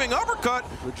 VSK diving uppercut.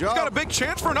 Good job. He's got a big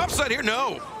chance for an upset here.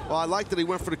 No. Well, I like that he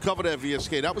went for the cover there,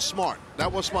 VSK. That was smart.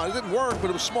 That was smart. It didn't work, but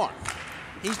it was smart.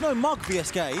 He's no mug,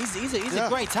 VSK. He's a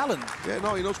great talent. Yeah,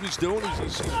 no, he knows what he's doing.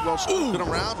 He's well been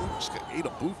around. Just ate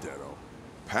a boot there, though.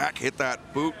 Pac hit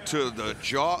that boot to the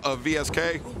jaw of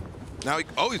VSK. Now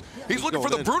he's looking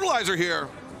for the brutalizer here.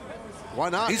 Why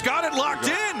not? He's got it locked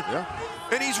in. Yeah.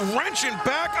 And he's wrenching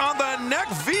back on the neck.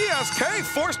 VSK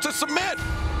forced to submit.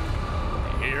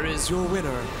 Here is your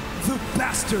winner, the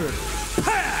Bastard,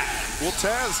 Pac. Well,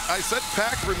 Taz, I said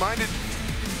Pac reminded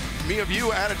me of you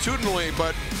attitudinally,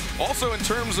 but also in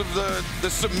terms of the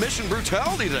submission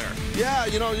brutality there. Yeah,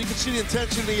 you know, you can see the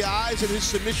intention in the eyes, and his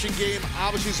submission game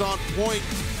obviously is on point,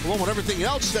 along with everything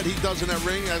else that he does in that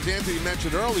ring, as Anthony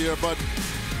mentioned earlier. But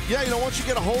yeah, you know, once you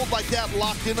get a hold like that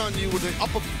locked in on you with the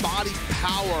upper body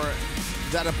power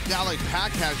that a guy like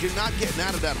Pac has, you're not getting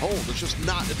out of that hold. It's just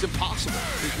not, it's impossible.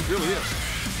 It really is.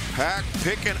 Pac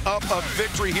picking up a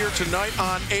victory here tonight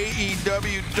on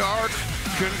AEW Dark,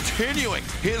 continuing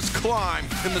his climb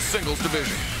in the singles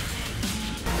division.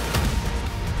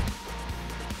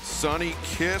 Sonny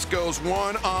Kiss goes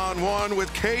one-on-one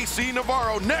with KC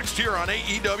Navarro next year on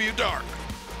AEW Dark.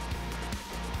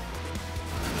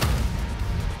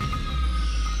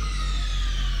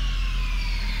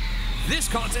 This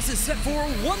contest is set for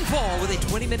one fall with a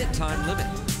 20-minute time limit.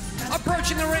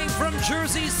 Approaching the ring from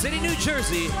Jersey City, New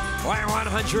Jersey, weighing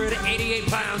 188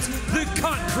 pounds, the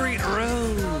Concrete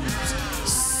Rose,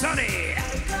 Sonny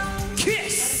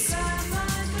Kiss.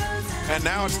 And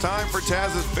now it's time for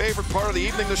Taz's favorite part of the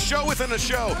evening, the show within the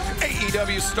show,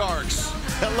 AEW Starks.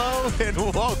 Hello and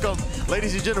welcome,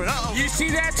 ladies and gentlemen. You see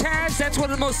that, Taz? That's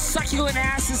one of the most succulent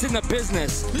asses in the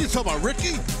business. You talking about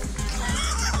Ricky?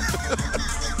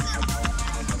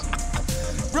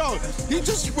 Bro, he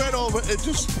just went over and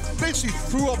just basically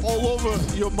threw up all over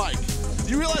your mic.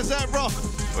 You realize that, bro?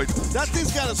 That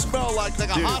thing's got to smell like a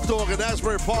hot dog in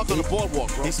Asbury Park on the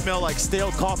boardwalk, bro. He smelled like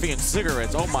stale coffee and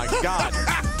cigarettes. Oh, my God.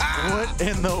 What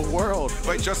in the world?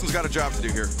 Wait, Justin's got a job to do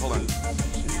here. Hold on.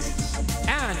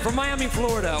 And from Miami,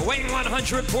 Florida, weighing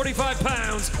 145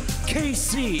 pounds,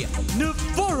 KC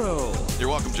Navarro. You're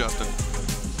welcome, Justin.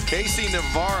 KC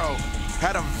Navarro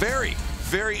had a very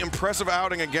impressive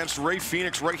outing against Ray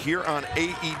Phoenix right here on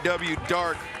AEW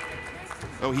Dark.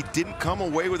 Though he didn't come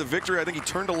away with a victory, I think he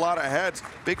turned a lot of heads.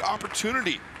 Big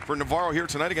opportunity for Navarro here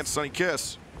tonight against Sonny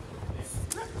Kiss.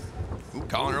 Ooh,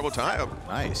 collar elbow tie-up.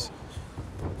 Nice.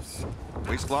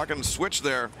 Waist lock and switch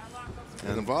there.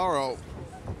 And Navarro,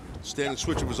 standing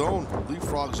switch of his own,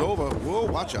 leapfrogs over. Whoa,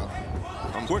 watch out.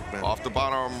 I'm quick, man. Off the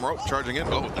bottom rope, charging in.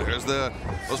 Oh, there's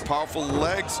those powerful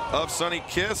legs of Sonny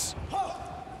Kiss.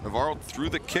 Navarro threw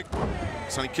the kick.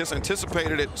 Sonny Kiss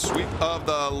anticipated it. Sweep of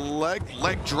the leg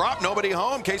drop. Nobody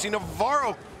home. KC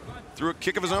Navarro threw a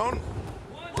kick of his own.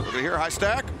 Over here, high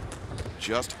stack.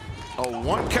 Just a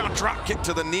 1-count drop kick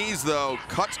to the knees, though.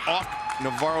 Cuts off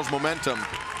Navarro's momentum.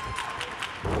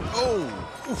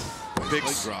 Big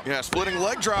leg drop. Yeah, splitting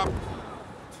leg drop.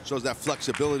 Shows that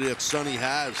flexibility that Sonny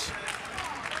has.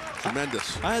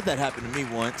 Tremendous. I had that happen to me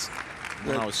once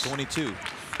when I was 22.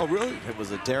 Oh, really? It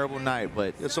was a terrible night,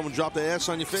 but... Did someone drop their ass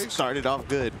on your face? Started off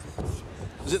good.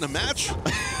 Is it in a match?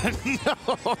 No.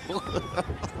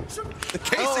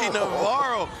 Casey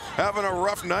Navarro having a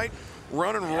rough night,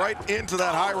 running right into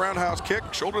that high roundhouse kick.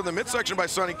 Shoulder in the midsection by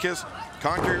Sonny Kiss.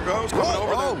 Concrete Rose coming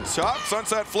over the top.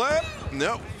 Sunset flip.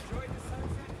 No.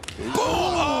 Boom!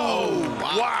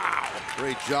 Oh, wow.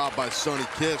 Great job by Sonny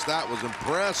Kiss. That was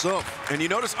impressive. And you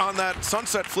notice on that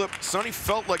sunset flip, Sonny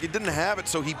felt like he didn't have it,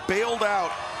 so he bailed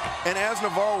out. And as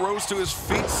Navarro rose to his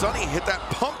feet, Sonny hit that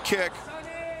pump kick.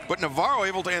 But Navarro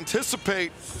able to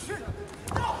anticipate,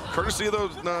 courtesy of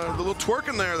those the little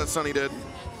twerking there that Sonny did.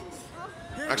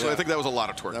 Actually, I think that was a lot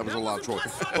of twerking. That was a lot of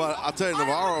twerking. But I'll tell you,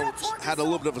 Navarro had a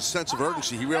little bit of a sense of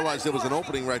urgency. He realized there was an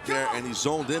opening right there, and he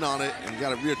zoned in on it, and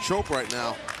got a rear choke right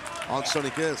now on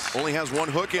Sonny Kiss. Only has one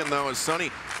hook in, though, as Sonny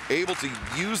able to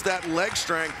use that leg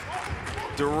strength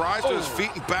to rise to his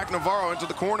feet and back Navarro into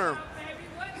the corner.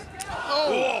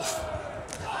 Wow.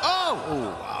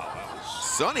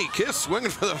 Sonny Kiss swinging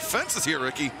for the fences here,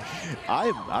 Ricky.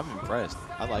 I'm impressed.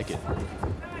 I like it.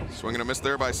 Swinging a miss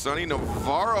there by Sonny.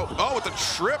 Navarro, with the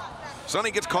trip. Sonny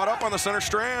gets caught up on the center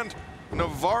strand.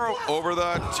 Navarro over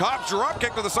the top drop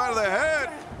kick to the side of the head.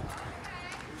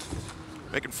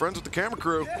 Making friends with the camera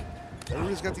crew.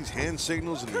 Everybody's got these hand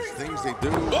signals and these things they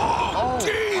do.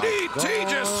 DDT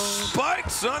just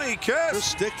spiked Sonny Kiss.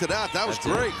 Just stick to that. That was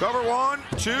great. Cover 1,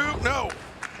 2, no.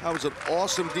 That was an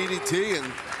awesome DDT,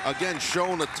 and again,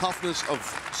 showing the toughness of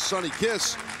Sonny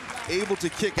Kiss, able to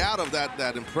kick out of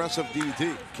that impressive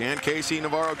DDT. Can Casey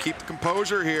Navarro keep the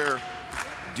composure here?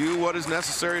 Do what is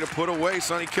necessary to put away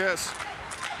Sonny Kiss.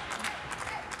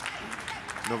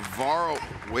 Navarro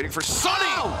waiting for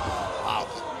Sonny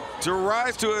to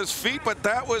rise to his feet, but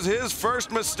that was his first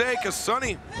mistake as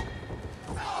Sonny.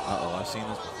 I've seen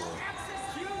this before.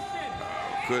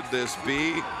 Could this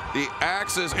be the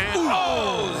axes and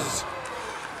O's?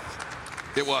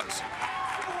 It was.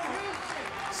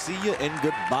 See ya and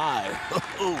goodbye.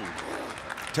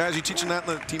 Taz, you teaching that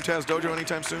in the Team Taz dojo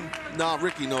anytime soon? No,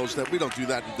 Ricky knows that we don't do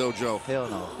that in dojo. Hell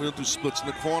no. We don't do splits in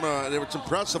the corner, and it's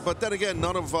impressive. But then again,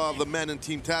 none of the men in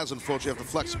Team Taz, unfortunately, have the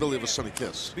flexibility of a Sonny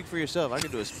Kiss. Speak for yourself. I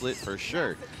can do a split for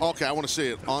sure. Okay, I want to see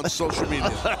it on social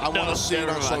media. I want to see it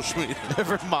on social media.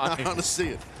 Never mind. I want to see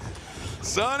it.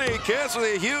 Sonny Kiss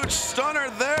with a huge stunner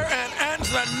there and ends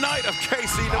the night of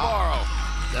Casey Navarro.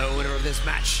 The winner of this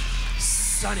match,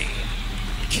 Sonny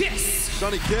Kiss.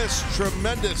 Sonny Kiss,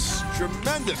 tremendous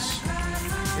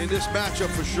in this matchup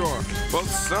for sure. Both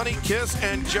Sonny Kiss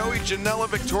and Joey Janela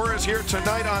victorious here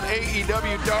tonight on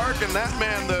AEW Dark, and that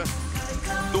man, the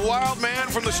wild man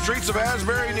from the streets of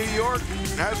Asbury, New York,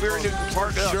 Asbury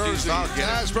Park, Jersey,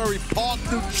 Asbury Park,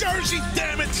 New Jersey,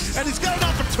 damn it! And he's got an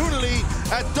opportunity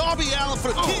at Darby Allin for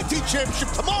the TNT Championship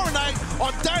tomorrow night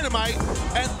on Dynamite,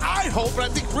 and I hope, and I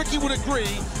think Ricky would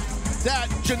agree, that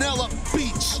Janela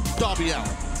beats Darby Allin.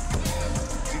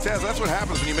 See, Taz, that's what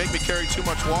happens when you make me carry too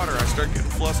much water. I start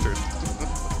getting flustered.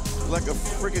 Like a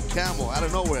friggin' camel out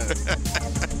of nowhere.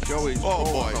 Joey. Oh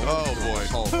boy.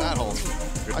 That hole.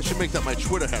 I should make that my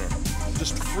Twitter header.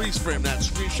 Just freeze frame that.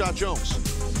 Screenshot Jones.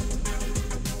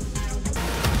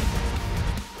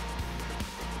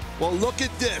 Well, look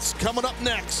at this. Coming up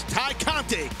next, Ty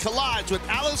Conte collides with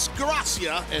Alice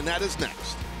Gracia, and that is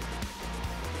next.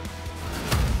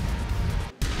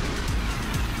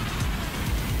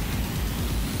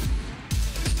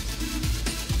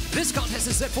 This contest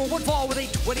is set for one fall with a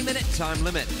 20-minute time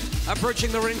limit.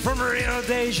 Approaching the ring from Rio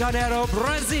de Janeiro,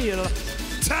 Brazil,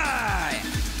 Ty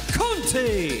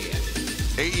Conte.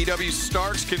 AEW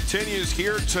Starks continues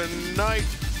here tonight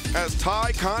as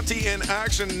Ty Conte in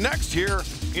action next here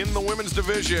in the women's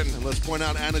division. And let's point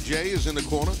out Anna Jay is in the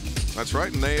corner. That's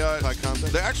right, and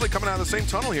they're actually coming out of the same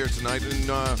tunnel here tonight. In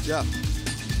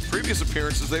previous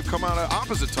appearances, they've come out of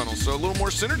opposite tunnels, so a little more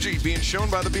synergy being shown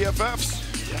by the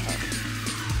BFFs. Yeah.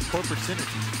 Corporate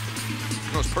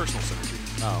synergy. No, it's personal synergy.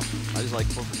 Oh, I just like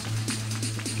corporate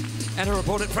synergy. And her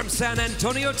opponent from San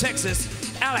Antonio, Texas,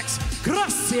 Alex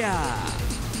Gracia.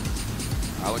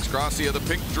 Alex Gracia, the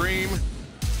Pink Dream,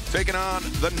 taking on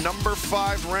the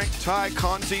 #5 ranked Ty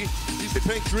Conte. He's the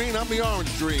Pink Dream, I'm the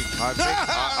Orange Dream.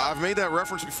 I've made that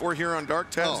reference before here on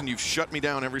Dark Taz, and you've shut me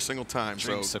down every single time.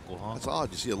 Dreamsicle, huh? That's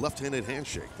odd. You see a left-handed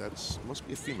handshake. That must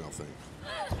be a female thing.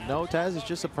 No, Taz, it's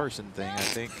just a person thing, I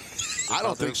think. I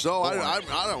don't think so.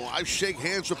 I shake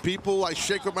hands with people. I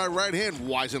shake with my right hand,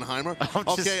 Weisenheimer.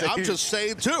 I'm just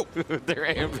saying too. They're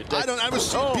ambidextrous. I don't ever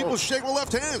see people shake with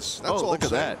left hands. That's all. Look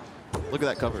at that. Look at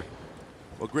that cover.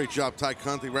 Well, great job, Ty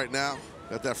Conti right now.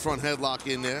 Got that front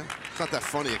headlock in there. It's not that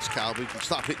funny, Excalibur. You can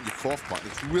stop hitting your cough button.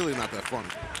 It's really not that funny.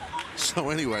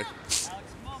 So anyway,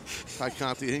 Ty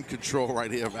Conti in control right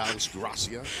here of Alex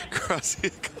Gracia. Gracia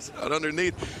goes out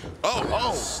underneath. Oh!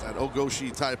 That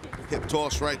Ogoshi type hip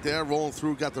toss right there. Rolling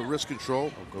through, got the wrist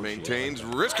control. Maintains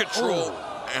wrist control.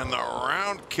 And the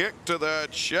round kick to the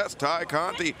chest. Ty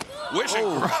Conti wishing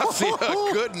Gracia a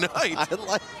good night. I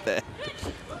like that.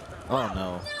 Oh,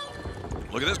 no.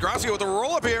 Look at this, Gracia with a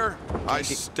roll-up here. I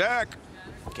stack.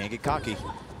 Can't get cocky.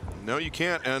 No, you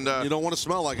can't. And you don't want to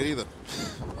smell like it either.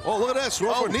 Oh, look at this.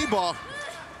 Roll for a knee bar.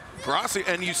 Gracia,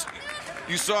 and you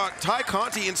saw Ty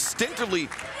Conti instinctively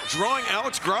drawing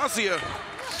Alex Gracia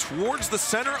towards the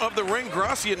center of the ring.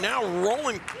 Gracia now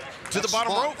rolling to the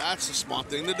bottom rope. That's a smart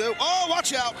thing to do. Oh,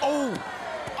 watch out. Oh.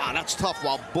 Wow, that's tough.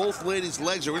 While both ladies'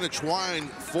 legs are intertwined,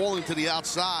 falling to the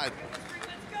outside.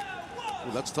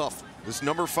 Ooh, that's tough. This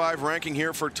number 5 ranking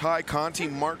here for Ty Conti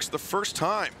marks the first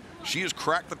time she has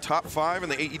cracked the top 5 in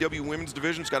the AEW women's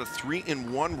division. She's got a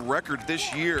 3-1 record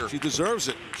this year. She deserves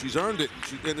it. She's earned it.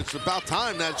 And it's about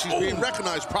time that she's being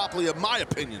recognized properly, in my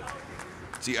opinion.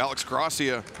 See Alex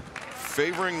Gracia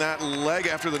favoring that leg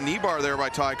after the knee bar there by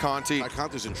Ty Conti. Ty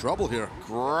Conti's in trouble here.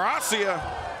 Gracia,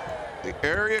 the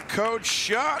area code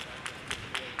shot.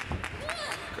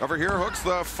 Cover here, hooks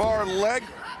the far leg.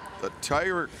 The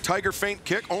tiger feint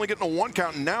kick, only getting a 1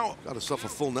 count now. Got herself a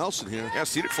full Nelson here. Yeah,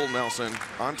 seated full Nelson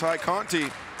on Ty Conti. You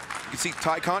can see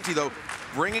Ty Conti, though,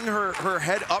 bringing her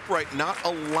head upright, not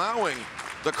allowing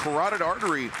the carotid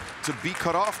artery to be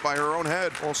cut off by her own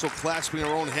head. Also clasping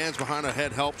her own hands behind her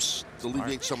head helps to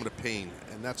alleviate some of the pain.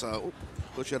 And that's a,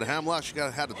 but she had a hamlock, she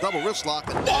had a double wrist lock.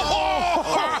 And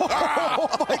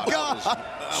oh my God.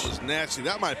 That was nasty.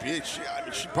 That might be it.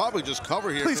 She probably just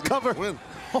cover here. Please cover. Win.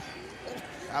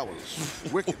 That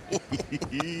was wicked.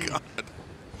 God.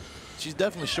 She's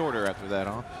definitely shorter after that,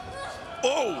 huh?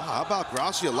 Oh! How about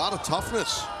Gracia? A lot of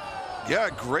toughness. Yeah,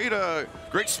 great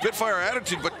Spitfire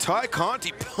attitude, but Ty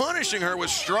Conti punishing her with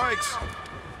strikes.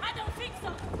 I don't think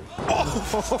so.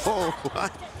 Oh!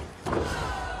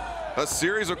 A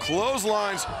series of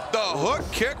clotheslines. The hook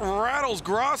kick rattles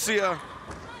Gracia.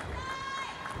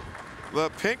 The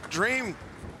Pink Dream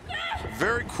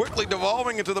very quickly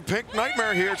devolving into the Pink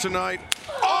Nightmare here tonight.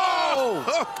 Oh!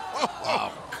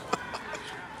 Wow.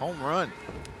 Home run.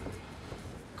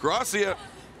 Gracia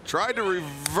tried to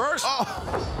reverse.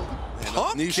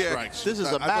 Pump knee kick. strikes. This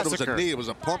is a I thought it was massacre. a knee. It was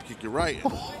a pump kick. You're right.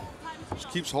 She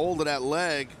keeps hold of that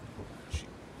leg. She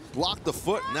blocked the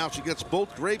foot. Now she gets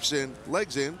both legs in.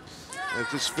 And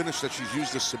this finish that she's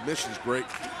used as submission is great.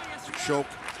 It's a choke.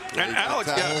 And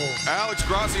Alex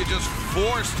Gracia just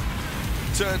forced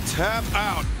to tap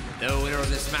out. The winner of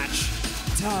this match,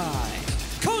 Ty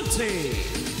Conti.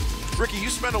 Ricky, you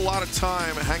spend a lot of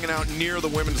time hanging out near the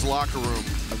women's locker room.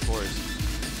 Of course.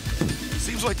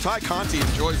 Seems like Ty Conti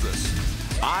enjoys this.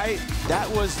 That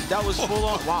was full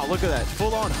on. Wow, look at that.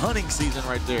 Full on hunting season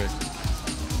right there.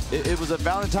 It was a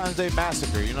Valentine's Day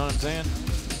massacre, you know what I'm saying?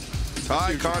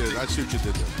 Ty Conti. I see what you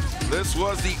did there. This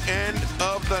was the end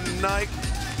of the night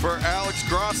for Alex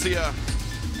Gracia.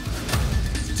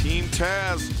 Team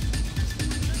Taz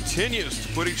continues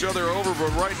to put each other over,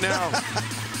 but right now,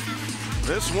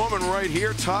 this woman right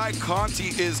here, Ty Conti,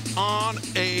 is on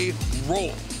a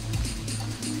roll.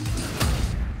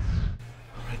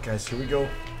 All right, guys, here we go.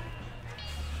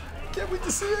 Can't wait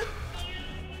to see it.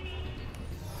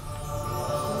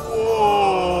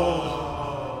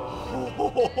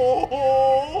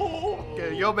 Que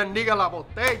Dios bendiga la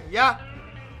botella.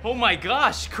 Oh my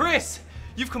gosh, Chris,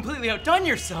 you've completely outdone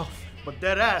yourself. But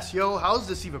dead ass, yo, how's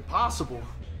this even possible?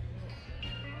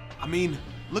 I mean,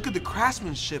 look at the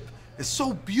craftsmanship. It's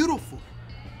so beautiful.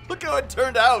 Look how it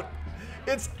turned out.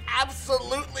 It's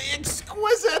absolutely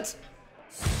exquisite.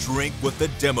 Drink what the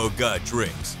Demo God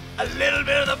drinks. A little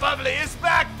bit of the bubbly is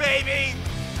back, baby.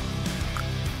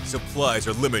 Supplies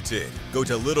are limited. Go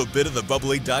to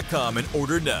littlebitofthebubbly.com and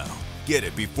order now. Get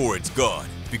it before it's gone,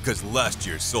 because last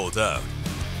year sold out.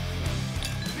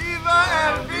 Viva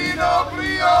el vino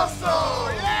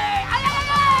brioso! Yay!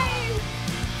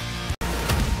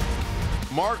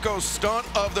 Marco's stunt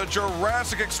of the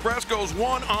Jurassic Express goes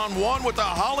one-on-one with the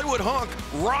Hollywood hunk,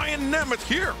 Ryan Nemeth,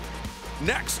 here.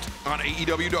 Next on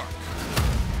AEW Dark.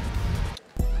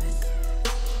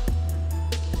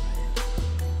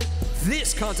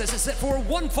 This contest is set for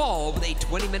one fall with a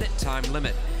 20-minute time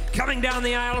limit. Coming down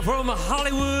the aisle from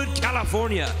Hollywood,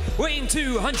 California, weighing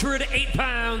 208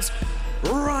 pounds,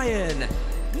 Ryan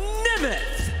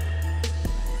Nemeth.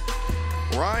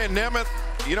 Ryan Nemeth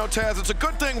You know, Taz, it's a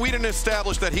good thing we didn't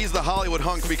establish that he's the Hollywood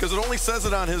hunk because it only says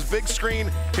it on his big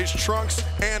screen, his trunks,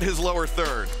 and his lower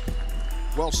third.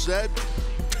 Well said.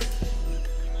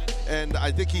 And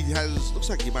I think he has, looks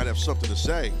like he might have something to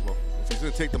say. Well, if he's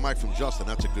going to take the mic from Justin,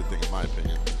 that's a good thing in my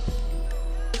opinion.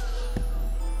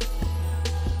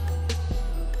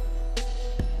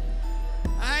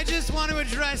 I just want to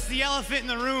address the elephant in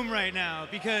the room right now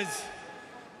because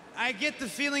I get the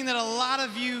feeling that a lot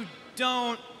of you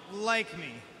don't like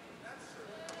me.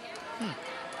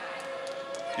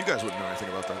 You guys wouldn't know anything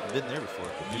about that. I've been there before.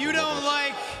 You don't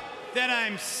like that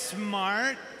I'm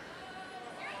smart.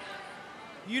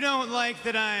 You don't like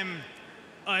that I'm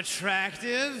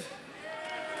attractive.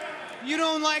 You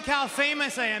don't like how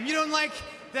famous I am. You don't like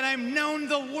that I'm known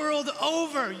the world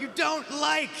over. You don't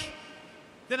like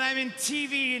that I'm in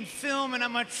TV and film and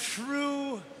I'm a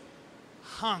true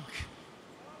hunk.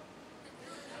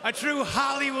 A true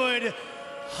Hollywood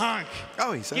hunk.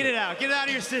 Oh, he said Get it out. Get it out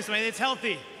of your system. It's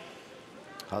healthy.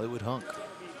 Hollywood hunk.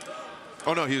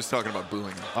 Oh, no, he was talking about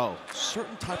booing. Oh.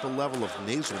 Certain type of level of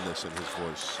nasalness in his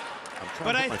voice.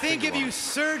 But I think if you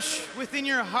search within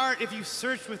your heart, if you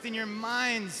search within your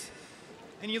minds,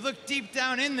 and you look deep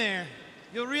down in there,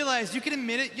 you'll realize you can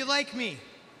admit it, you like me.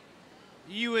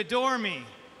 You adore me.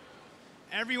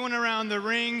 Everyone around the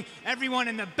ring, everyone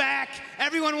in the back,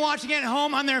 everyone watching at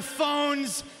home on their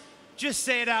phones, just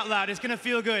say it out loud. It's gonna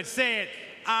feel good. Say it.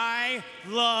 I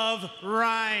love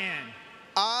Ryan.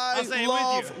 I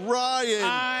love Ryan.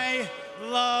 I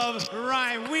love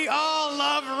Ryan. We all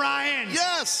love Ryan.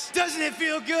 Yes. Doesn't it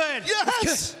feel good?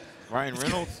 Yes. Ryan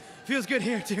Reynolds. Feels good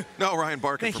here too. No, Ryan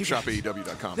Barkin from Thank you,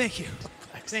 ShopAEW.com. Thank you.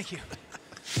 Thank you.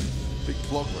 Big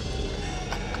plug right there.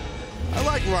 I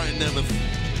like Ryan Nemeth.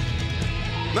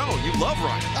 No, you love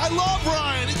Ryan. I love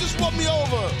Ryan. He just won me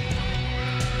over.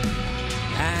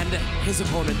 And his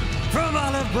opponent from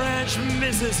Olive Branch,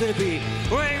 Mississippi,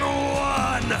 weighing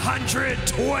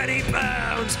 120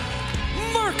 pounds,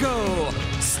 Marco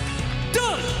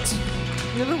Stunt.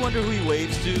 You ever wonder who he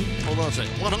waves to? Hold on a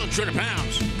second. 120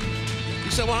 pounds.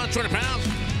 You said 120 pounds?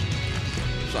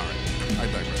 Sorry. I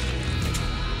digress.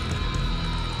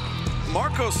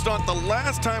 Marco Stunt, the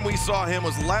last time we saw him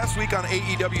was last week on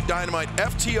AEW Dynamite.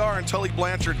 FTR and Tully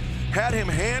Blanchard had him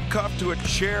handcuffed to a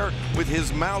chair with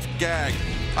his mouth gagged.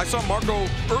 I saw Marco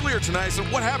earlier tonight. I said,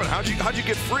 what happened? How'd you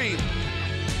get free?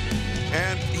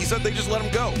 And he said they just let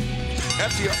him go.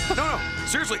 FTR, no,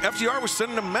 seriously, FTR was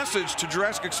sending a message to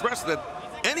Jurassic Express that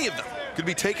any of them could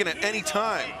be taken at any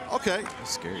time. Okay.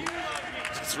 That's scary.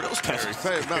 It's real scary.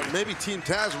 Hey, maybe Team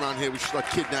Taz around here, we should start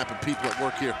kidnapping people at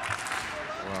work here.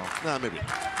 Well, nah, maybe.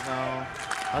 No.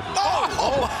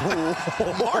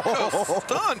 Marco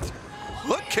Stunt.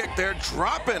 Hook kick there,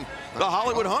 dropping the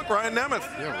Hollywood hunk, Ryan Nemeth.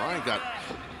 Yeah, Ryan got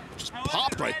just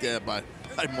popped right there by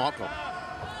Marco.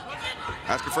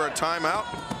 Asking for a timeout.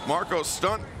 Marco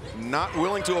Stunt not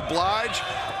willing to oblige.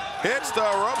 Hits the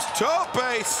ropes. Tope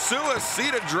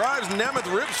Suicida drives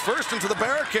Nemeth ribs first into the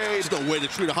barricade. There's no way to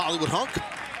treat a Hollywood hunk.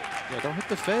 Yeah, don't hit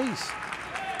the face.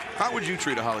 How would you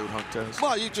treat a Hollywood hunk, Taz?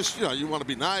 Well, you just, you want to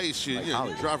be nice. You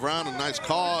drive around in nice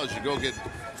cars. You go get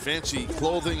fancy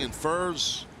clothing and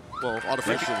furs. Well,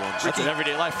 artificial ones. That's an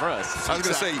everyday life for us. I was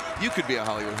going to say, you could be a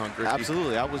Hollywood hunk, Ricky.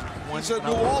 Absolutely. I was one. He's a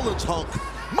New Orleans hunk.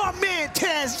 My man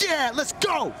Taz, yeah, let's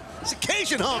go. It's a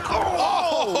Cajun hunk.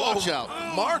 Oh, watch out.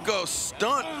 Marco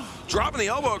Stunt dropping the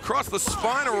elbow across the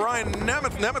spine of Ryan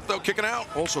Nemeth. Nemeth, though, kicking out.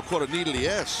 Also caught a knee to the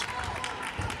ass.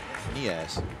 Knee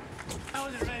ass. I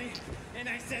wasn't ready, and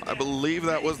I said I believe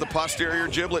that was the posterior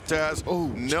giblet, Taz. Oh,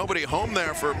 nobody home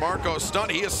there for Marco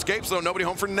Stunt. He escapes, though. Nobody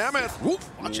home for Nemeth.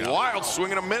 Watch out. Wild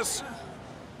swing and a miss.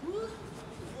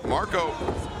 Marco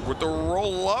with the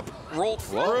roll up, roll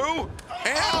through,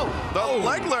 and the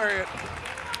leg lariat.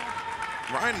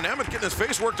 Ryan Nemeth getting his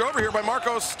face worked over here by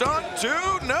Marco Stunt. 2,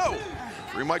 no.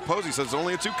 Free Mike Posey says it's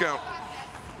only a 2 count.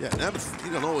 Yeah, Nemeth, he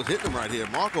don't know what's hitting him right here.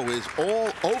 Marco is all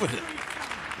over him.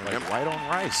 Like white on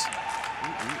rice.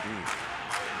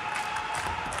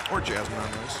 Or jasmine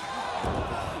on rice.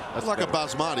 That's like better. A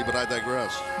basmati, but I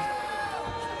digress.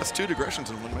 That's 2 digressions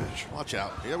in one match. Watch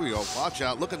out. Here we go. Watch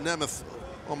out. Look at Nemeth.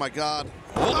 Oh, my God.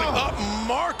 Holding up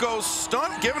Marco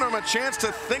Stunt, giving him a chance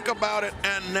to think about it,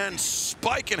 and then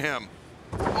spiking him.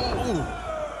 Ooh.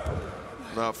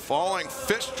 The falling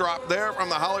fist drop there from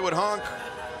the Hollywood hunk.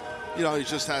 You know, he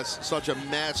just has such a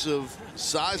massive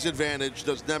size advantage.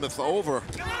 Does Nemeth over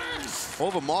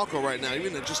Marco right now?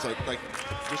 Even just a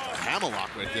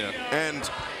hammerlock right there. And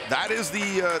that is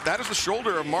the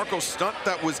shoulder of Marco Stunt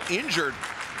that was injured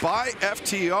by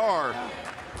FTR.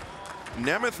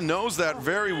 Nemeth knows that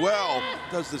very well.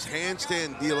 Does this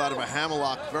handstand deal out of a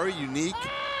hammerlock. Very unique.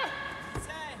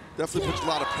 Definitely puts a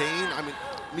lot of pain. I mean,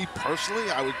 me personally,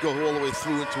 I would go all the way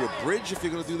through into a bridge if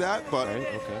you're going to do that. But,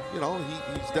 you know,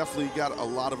 he's definitely got a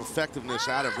lot of effectiveness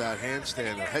out of that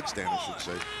handstand, or headstand, I should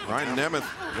say. Ryan Nemeth,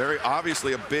 very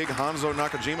obviously a big Hanzo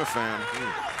Nakajima fan.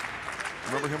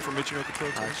 Remember him from Michinoku Pro?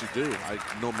 I actually do. I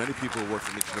know many people who work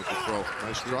for Michinoku Pro.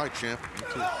 Nice try, champ. Me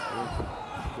too. Okay.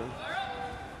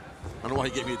 I don't know why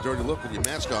you gave me a dirty look with your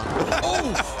mask on.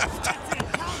 Oh!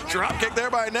 Drop kick there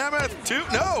by Nemeth.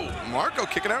 No! Marco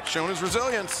kicking out, showing his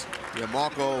resilience. Yeah,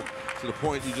 Marco, to the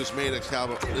point you just made,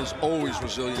 Excalibur, is always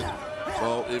resilient.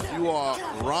 So if you are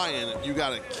Ryan, you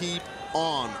got to keep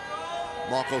on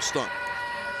Marco's stunt.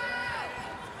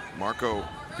 Marco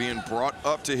being brought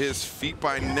up to his feet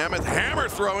by Nemeth. Hammer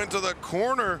throw into the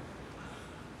corner.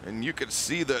 And you could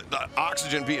see the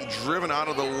oxygen being driven out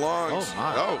of the lungs. Oh,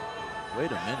 my. Oh. Wait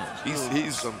a minute.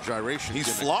 He's some gyration. He's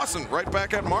flossing right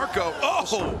back at Marco.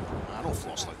 Oh! I don't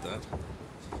floss like that.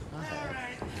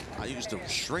 I used a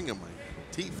string in my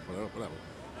teeth, whatever.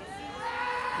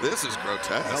 This is grotesque.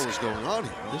 What the hell is going on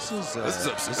here? This is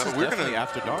we're definitely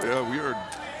After Dark. Yeah,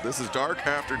 this is Dark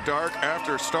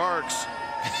after Starks.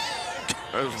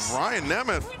 As Ryan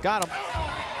Nemeth got him.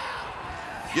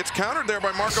 Gets countered there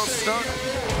by Marco's stunt.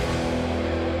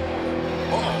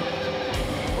 Well,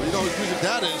 you know whose music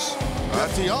that is.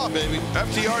 FTR, baby.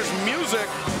 FTR's music.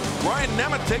 Ryan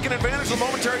Nemeth taking advantage of the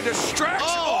momentary distraction.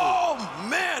 Oh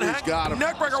man. He's got him.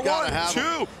 Neckbreaker. 1,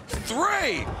 2,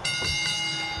 3.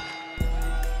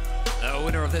 The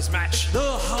winner of this match, the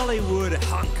Hollywood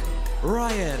hunk,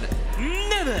 Ryan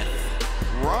Nemeth.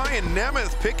 Ryan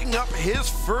Nemeth picking up his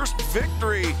first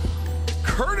victory,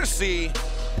 courtesy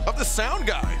of the sound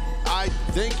guy. I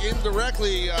think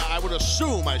indirectly, I would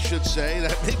assume, I should say,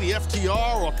 that maybe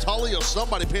FTR or Tully or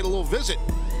somebody paid a little visit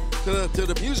to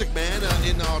the music man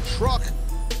in our truck.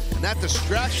 And that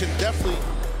distraction definitely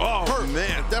hurt.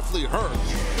 Man. It definitely hurt.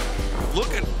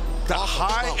 Look at the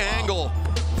high angle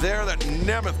there that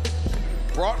Nemeth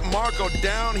brought Marco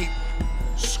down. He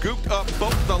scooped up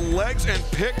both the legs and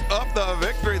picked up the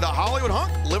victory. The Hollywood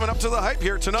hunk living up to the hype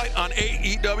here tonight on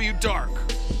AEW Dark.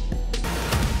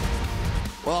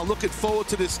 Well, I'm looking forward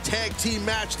to this tag team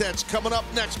match that's coming up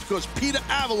next, because Peter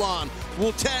Avalon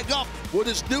will tag up with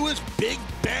his newest big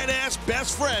badass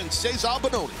best friend, Cesar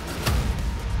Bononi.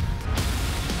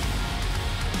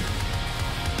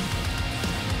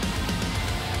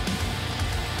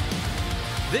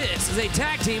 This is a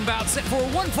tag team bout set for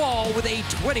one fall with a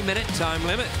 20-minute time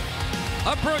limit.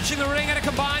 Approaching the ring at a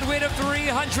combined weight of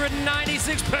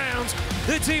 396 pounds,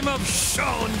 the team of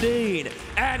Sean Dean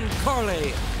and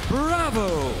Carly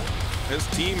Bravo. His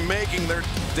team making their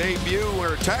debut,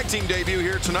 or tag team debut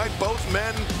here tonight. Both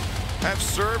men have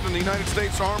served in the United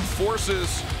States Armed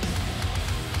Forces.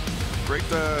 Great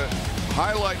to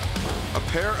highlight a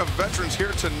pair of veterans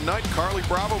here tonight. Carly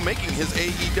Bravo making his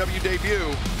AEW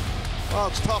debut. Well,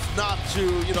 it's tough not to,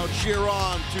 you know, cheer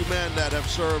on two men that have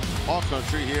served our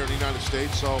country here in the United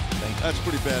States, so that's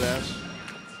pretty badass.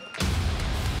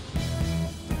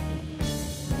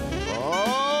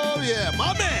 Oh, yeah,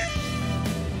 my man!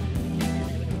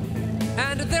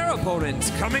 And their opponents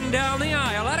coming down the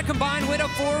aisle at a combined weight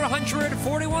of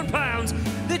 441 pounds,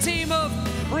 the team of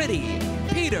Pretty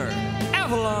Peter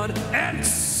Avalon and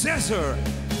Cesar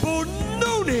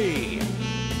Bononi.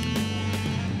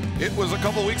 It was a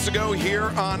couple weeks ago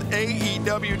here on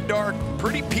AEW Dark.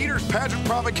 Pretty Peter's pageant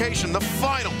provocation, the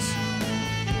finals.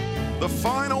 The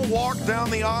final walk down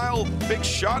the aisle. Big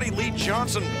Shotty Lee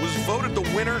Johnson was voted the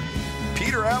winner.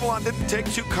 Peter Avalon didn't take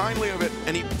too kindly of it,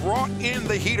 and he brought in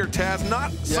the heater, Taz.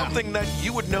 Not something that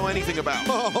you would know anything about.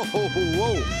 Oh,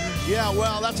 whoa. Yeah,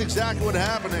 well, that's exactly what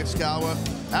happened, Excalibur.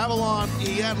 Avalon,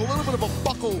 he had a little bit of a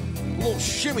buckle, a little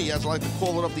shimmy, as I like to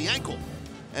call it, up the ankle.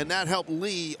 And that helped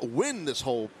Lee win this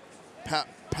whole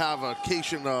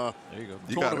provocation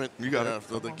tournament. You got it.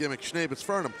 The gimmick Schneebitz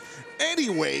Fernum.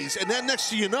 Anyways, and then next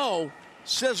thing you know,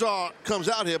 Cesar comes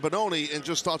out here, Bononi, and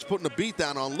just starts putting a beat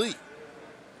down on Lee.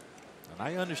 And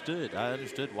I understood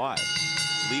why.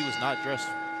 Lee was not dressed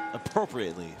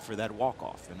appropriately for that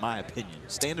walk-off, in my opinion.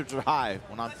 Standards are high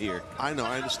when I'm here. I know,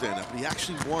 I understand that, but he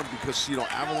actually won because, you know,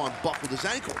 Avalon buckled his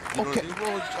ankle. You know what I mean?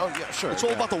 Well, oh yeah, sure. It's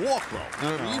all about the walk, bro.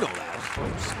 You know that.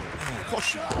 Of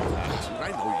course you know that. I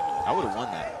know you know. I would have won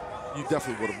that. You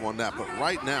definitely would have won that, but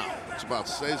right now, it's about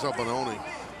Cesar Bononi.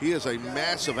 He is a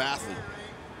massive athlete.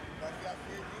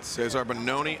 Cesar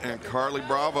Bononi and Carly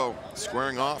Bravo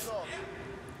squaring off.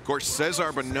 Of course,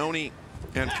 Cesar Bononi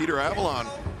and Peter Avalon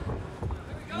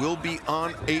will be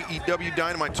on AEW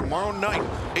Dynamite tomorrow night,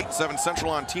 8/7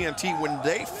 Central on TNT, when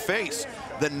they face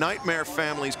the Nightmare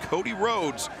Family's Cody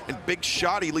Rhodes and Big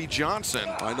Shotty Lee Johnson.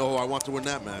 I know I want to win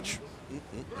that match.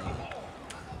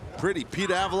 pretty.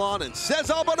 Peter Avalon and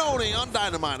Cesar Bononi on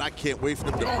Dynamite. I can't wait for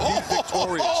them to be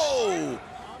victorious. Oh!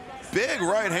 Big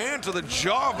right hand to the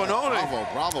jaw of Bononi.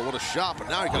 Bravo, what a shot, but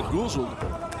now he got goozled.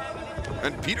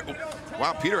 And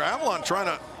Peter Avalon trying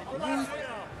to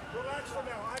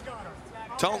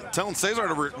telling Cesar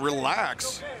to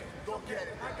relax.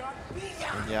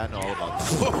 Yeah, I know all about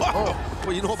that.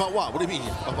 Well, you know about what? What do you mean?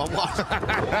 About what?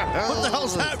 What the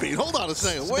hell's that mean? Hold on a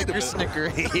second. Wait a minute. Snicker.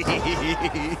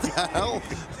 Hell?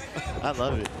 I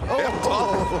love it.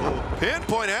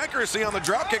 Pinpoint accuracy on the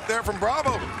drop kick there from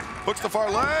Bravo. Hooks the far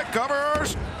leg,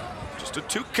 covers. Just a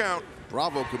 2 count.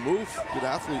 Bravo can move. Good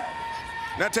athlete.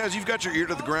 Now, Taz, you've got your ear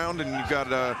to the ground, and you've got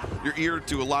your ear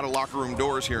to a lot of locker room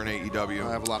doors here in AEW.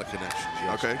 I have a lot of connections,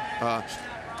 yes. Okay.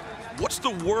 What's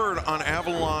the word on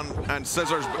Avalon and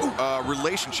Cesar's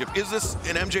relationship? Is this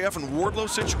an MJF and Wardlow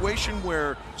situation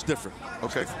where... It's different.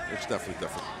 Okay. It's definitely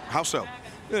different. How so?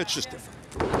 It's just different.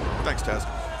 Thanks, Taz.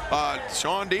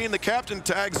 Sean Dean, the captain,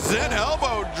 tags Zen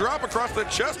elbow, drop across the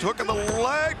chest, hook in the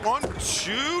leg, 1,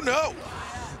 2, no.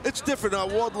 It's different.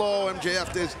 Wardlow,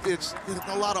 MJF, it's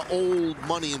a lot of old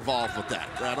money involved with that.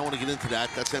 I don't want to get into that.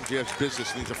 That's MJF's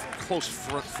business, and he's a close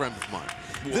friend of mine.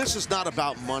 This is not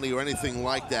about money or anything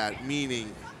like that,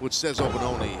 meaning with Cesar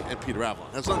Bononi and Peter Avalon.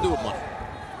 It has nothing to do with money.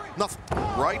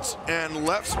 Nothing. Rights and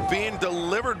lefts being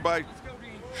delivered by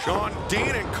Sean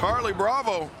Dean and Carly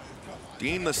Bravo.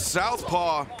 Dean, the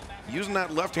southpaw, using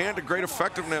that left hand to great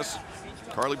effectiveness.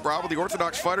 Carly Bravo, the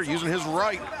orthodox fighter, using his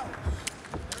right.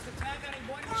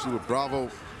 See what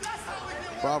Bravo's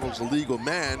a legal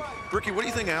man. Ricky, what do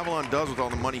you think Avalon does with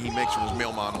all the money he makes from his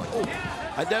male modeling?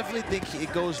 I definitely think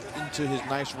it goes into his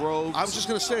nice robes. I was just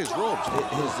going to say his robes.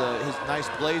 His nice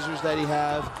blazers that he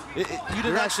have. You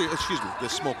didn't actually, excuse me, they're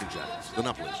smoking jackets. They're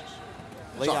not blazers.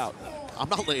 Lay out. I'm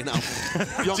not laying out.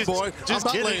 Young boy, I'm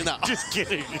not laying out. Just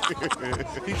kidding.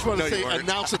 He just wanted to say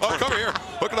announce it. Oh, come here.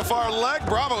 Look at the far leg.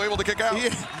 Bravo able to kick out. Yeah,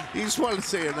 he just wanted to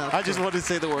say announce. I just wanted to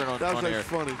say the word on That was like air.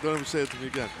 funny. Don't ever say it to me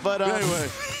again. But anyway,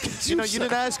 you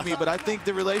didn't ask me, but I think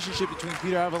the relationship between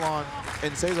Peter Avalon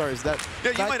and Cesar is that...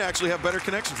 Yeah, you might actually have better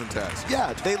connections than Taz.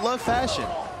 Yeah, they love fashion.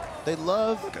 They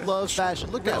love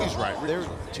fashion. Look at He's right. They're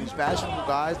 2 fashionable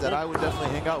guys that I would definitely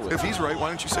hang out with. If he's right, why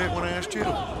didn't you say it when I asked you?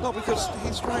 No, because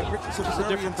he's right. Ricky's a very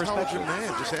different intelligent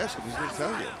man. Just ask him. He's going to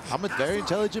tell you. I'm a very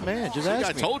intelligent man. Just ask me.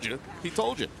 I told you. He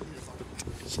told you.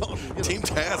 So, Team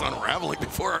Taz unraveling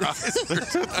before our eyes.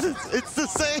 It's the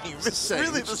same. It's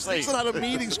really the same. It's not how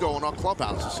meetings go in our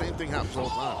clubhouse. The same thing happens all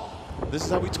the time. This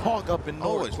is how we talk up in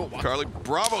North. Carly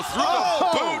Bravo through the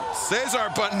boot. Cesar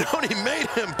Bononi made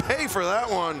him pay for that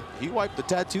one. He wiped the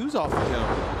tattoos off of him.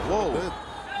 Whoa.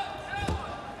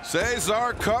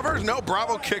 Cesar covers. No,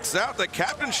 Bravo kicks out. The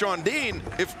captain, Sean Dean.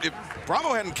 If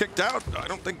Bravo hadn't kicked out, I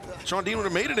don't think Sean Dean would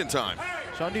have made it in time.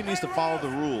 Sean Dean needs to follow the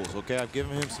rules, okay? I've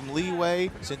given him some leeway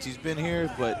since he's been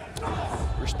here, but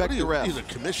respect the ref. He's a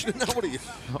commissioner now? What are you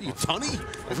Tunney?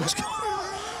 What's going on?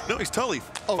 No, he's Tully.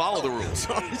 Follow the rules.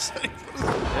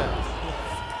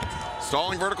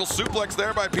 Stalling vertical suplex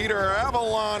there by Peter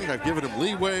Avalon. I've given him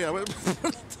leeway.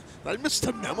 I missed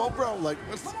a memo, bro. Like,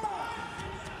 what's...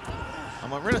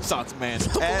 I'm a Renaissance man.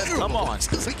 Come on.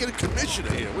 It's like a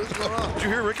commissioner here. What's going on? Did you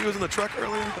hear Ricky was in the truck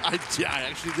earlier? Yeah, I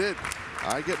actually did.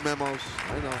 I get memos.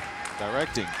 I know.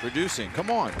 Directing, producing. Come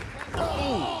on.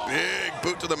 Oh, big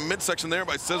boot to the midsection there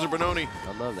by Cesar Bononi.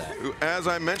 I love that. Who, as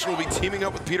I mentioned, will be teaming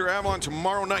up with Peter Avalon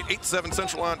tomorrow night, 8/7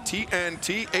 Central on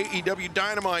TNT, AEW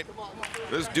Dynamite.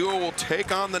 This duo will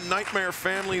take on the Nightmare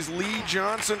families, Lee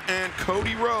Johnson and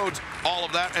Cody Rhodes. All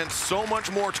of that and so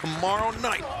much more tomorrow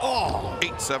night.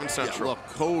 8/7 Central. Yeah, look,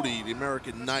 Cody, the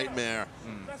American Nightmare,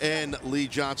 and Lee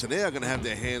Johnson, they are going to have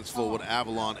their hands full with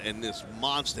Avalon and this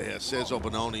monster here, Cesar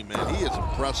Bononi, man. He is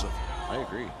impressive. I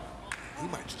agree. He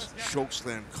might just choke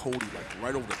slam Cody like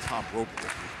right over the top rope.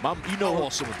 How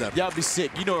awesome would that be? Y'all be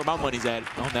sick. You know where my money's at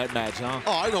on that match, huh?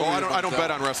 Oh, I know. I don't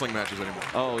bet on wrestling matches anymore.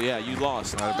 Oh yeah, you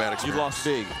lost. Not a bad experience. You lost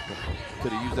big.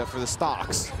 Could have used that for the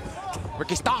stocks.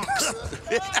 Ricky Stocks.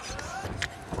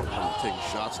 I'm taking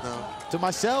shots now. To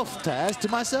myself, Taz. To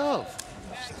myself.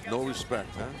 No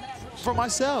respect, huh? For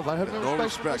myself. I have no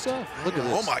respect for myself. Look at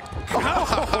this. Oh my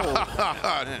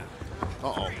God.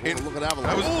 Uh-oh. Look at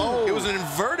Avalon. It was an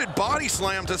inverted body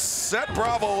slam to set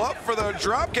Bravo up for the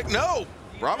drop kick. No,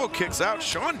 Bravo kicks out.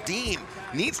 Sean Dean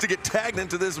needs to get tagged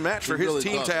into this match for his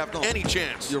team to have any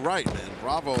chance. You're right, man.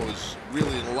 Bravo is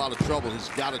really in a lot of trouble. He's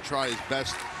got to try his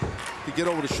best to get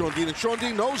over to Sean Dean, and Sean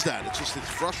Dean knows that. It's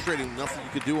frustrating. Nothing you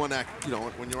could do on that,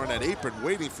 when you're on that apron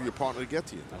waiting for your partner to get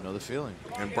to you. I know the feeling.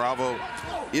 And Bravo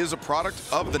is a product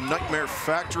of the Nightmare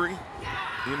Factory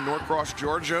in Norcross,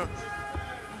 Georgia.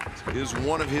 Is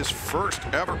one of his first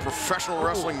ever professional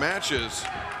wrestling matches.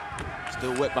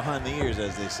 Still wet behind the ears,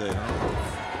 as they say,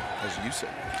 huh? As you say.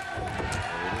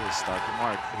 There it is, start the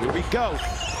mark. Here we go.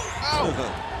 Oh!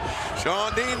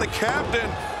 Sean Dean, the captain,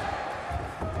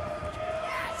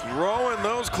 throwing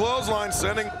those clotheslines,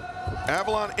 sending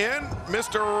Avalon in.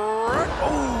 Mr. Rick,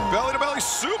 belly-to-belly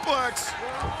suplex.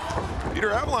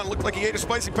 Peter Avalon looked like he ate a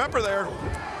spicy pepper there.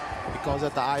 He calls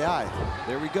that the aye-aye.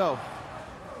 There we go.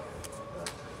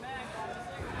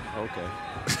 Okay.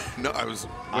 No, I was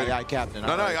waiting. Aye, captain.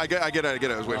 No, I get it.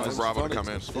 I was waiting for Bravo to come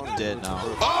in. It's dead now.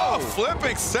 Oh,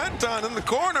 flipping senton in the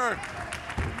corner.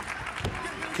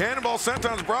 Cannonball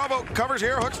sentons. Bravo covers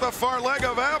here, hooks the far leg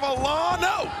of Avalon.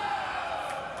 No.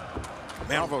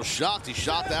 Bravo shocked. He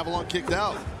shot. Avalon kicked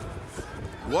out.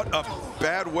 What a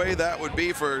bad way that would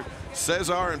be for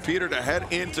Cesar and Peter to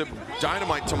head into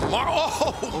Dynamite tomorrow.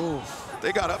 Oh,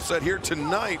 they got upset here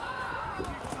tonight.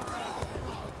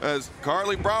 As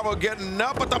Carly Bravo getting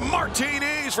up, but the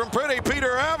martinis from pretty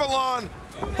Peter Avalon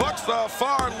hooks the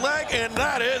far leg, and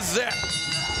that is it.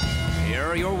 Here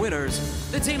are your winners,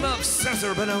 the team of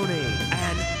Cesar Bononi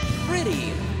and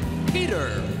pretty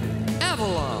Peter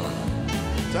Avalon.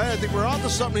 I think we're onto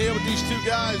something here with these two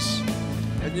guys.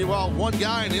 And well, one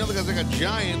guy and the other guy's like a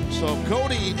giant. So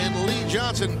Cody and Lee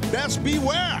Johnson, best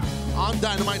beware on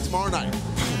Dynamite tomorrow night.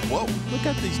 Whoa. Look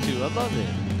at these two. I love it.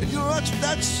 And you know,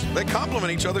 that's they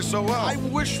complement each other so well. I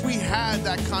wish we had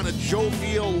that kind of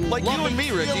jovial, like you and me,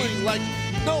 Ricky. Feeling, like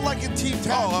in Team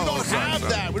Tag. We don't have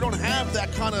that. We don't have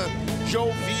that kind of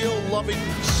jovial, loving,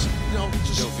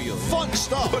 just jovial, fun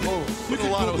stuff. Put a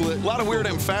lot of weird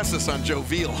emphasis on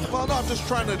jovial. Well, no, I'm just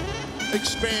trying to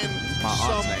expand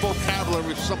some vocabulary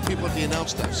with some people at the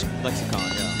announce desk. Lexicon,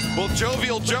 yeah. Well,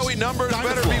 jovial Joey numbers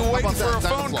better be waiting for a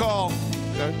phone call.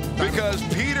 Because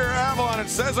Peter Avalon and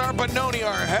Cesar Bononi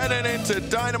are heading into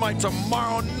Dynamite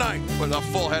tomorrow night with a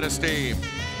full head of steam.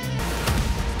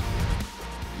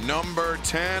 Number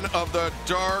 10 of the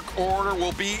Dark Order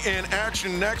will be in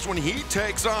action next when he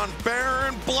takes on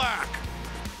Baron Black.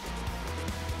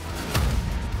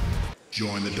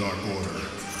 Join the Dark Order.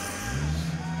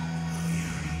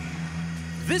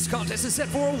 This contest is set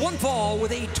for one fall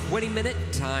with a 20-minute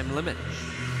time limit.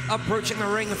 Approaching the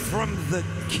ring from the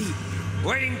keep,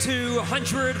 weighing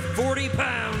 240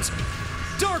 pounds,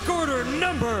 Dark Order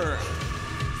number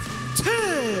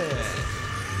 10.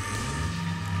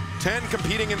 10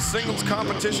 competing in singles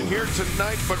competition here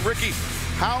tonight. But Ricky,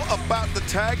 how about the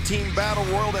tag team battle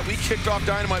royal that we kicked off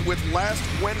Dynamite with last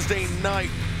Wednesday night?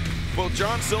 Both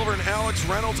John Silver and Alex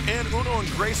Reynolds and Uno and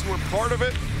Grayson were part of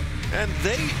it, and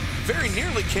they very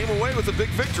nearly came away with a big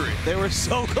victory. They were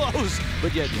so close,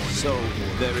 but yet so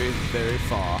very, very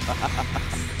far.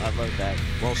 I love that.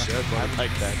 Well said, buddy. I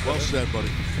like that. Well said, buddy.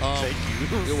 Thank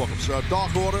you. You're welcome, sir.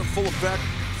 Dark Order, full effect.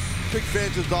 Big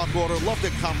fans of Dark Order. Love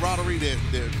their camaraderie,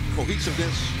 their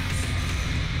cohesiveness.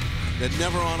 They're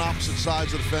never on opposite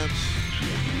sides of the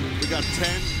fence. We got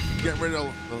 10 getting ready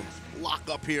to lock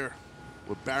up here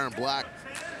with Baron Black.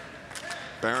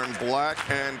 Baron Black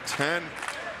and 10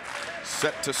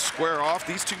 set to square off.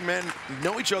 These two men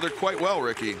know each other quite well,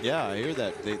 Ricky. Yeah, I hear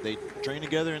that. They train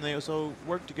together and they also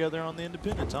work together on the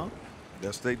independents, huh?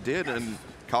 Yes, they did. And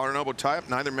collar and elbow tie-up,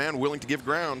 neither man willing to give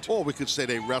ground. Or we could say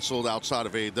they wrestled outside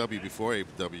of AEW before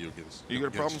AEW against. You got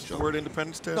a problem with the word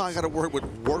independence, Ted? No, I got a word with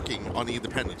working on the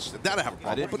independents. That I have a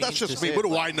problem. But that's just me. What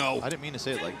do I know? I didn't mean to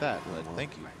say it like that, but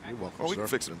thank you. You're welcome, well, we sir. can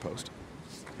fix it in post.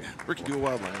 Yeah. Ricky, do a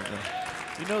wild line.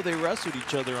 You know, they wrestled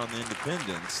each other on the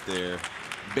independents there,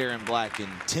 Baron Black and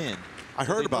 10. I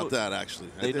heard about that, actually.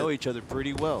 They know each other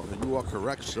pretty well. You are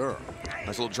correct, sir.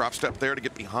 Nice little drop step there to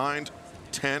get behind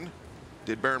 10.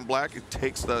 Did Baron Black. It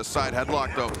takes the side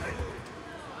headlock, though.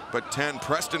 But 10,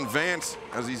 Preston Vance,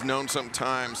 as he's known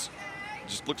sometimes,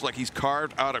 just looks like he's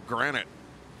carved out of granite.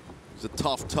 He's a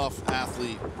tough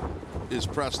athlete, is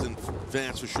Preston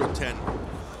Vance for sure. 10.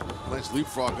 Nice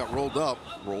leapfrog, got rolled up.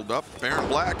 Rolled up. Baron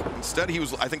Black, instead he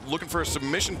was, I think, looking for a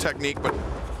submission technique, but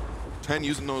 10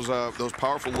 using those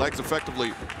powerful legs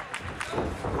effectively.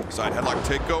 Side headlock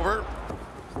takeover.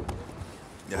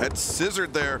 The head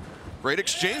scissored there. Great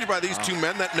exchange by these two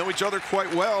men that know each other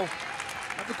quite well.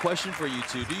 I have a question for you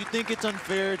two. Do you think it's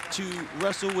unfair to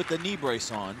wrestle with a knee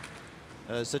brace on,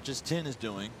 such as 10 is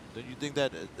doing? Do you think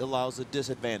that allows a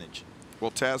disadvantage?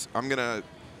 Well, Taz, I'm going to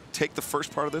take the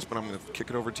first part of this, but I'm going to kick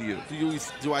it over to you.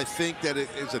 Do I think that it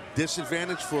is a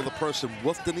disadvantage for the person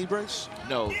with the knee brace?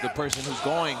 No, the person who's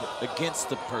going against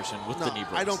the person with the knee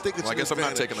brace. I don't think it's well, I guess I'm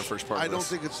not taking the first part of this. I don't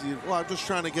think it's well, I'm just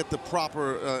trying to get the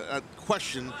proper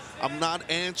question. I'm not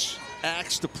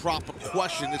asked the proper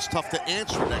question. It's tough to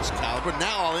answer in Excalibur.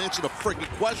 Now I'll answer the freaking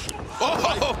question.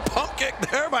 Oh, pump kick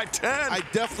there by 10. I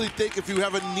definitely think if you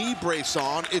have a knee brace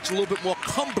on, it's a little bit more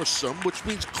cumbersome, which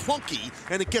means clunky,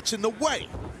 and it gets in the way.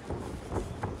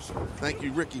 Thank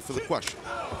you, Ricky, for the question.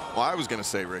 Well, I was going to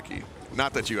say, Ricky,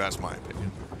 not that you asked my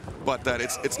opinion, but that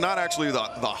it's not actually the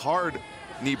hard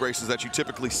knee braces that you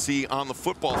typically see on the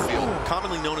football field,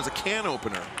 commonly known as a can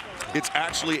opener. It's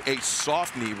actually a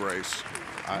soft knee brace.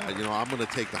 You know, I'm going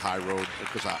to take the high road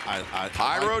because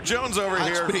High Road Jones over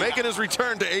here making his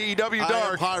return to AEW Dark.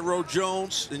 I am High Road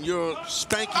Jones, and you're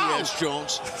Spanky ass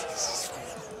Jones.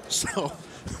 So,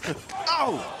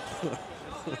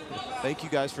 Thank you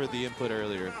guys for the input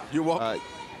earlier. You're welcome.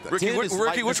 Ricky,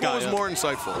 which one was more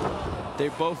insightful? They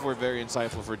both were very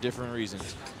insightful for different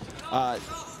reasons.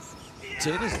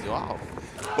 10 is, wow.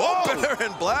 Oh,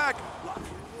 Baron Black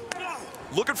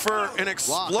looking for an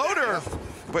exploder,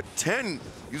 but 10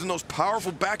 using those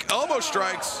powerful back elbow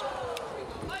strikes.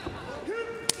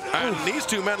 And these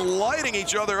two men lighting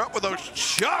each other up with those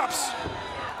chops.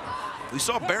 We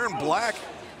saw Baron Black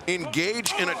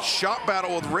engage in a chop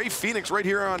battle with Ray Phoenix right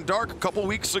here on Dark a couple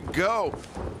weeks ago.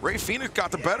 Ray Phoenix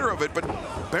got the better of it, but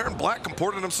Baron Black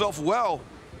comported himself well.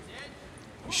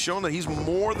 He's shown that he's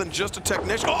more than just a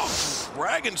technician. Oh,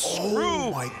 dragon screw.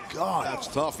 Oh my God. That's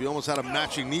tough. He almost had a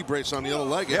matching knee brace on the other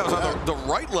leg. Yeah, it was on the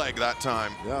right leg that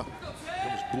time. Yeah.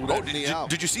 Blew that knee out.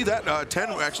 Did you see that?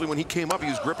 10, actually, when he came up, he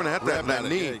was gripping at that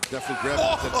knee. Yeah, he definitely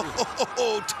grabbed it.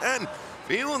 Oh, 10.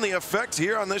 Feeling the effects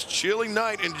here on this chilly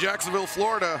night in Jacksonville,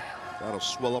 Florida. That'll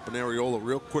swell up an areola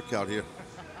real quick out here.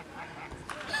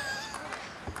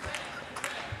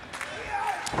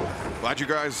 Glad you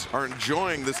guys are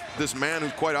enjoying this man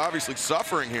who's quite obviously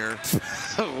suffering here.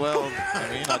 Well, I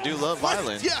mean, I do love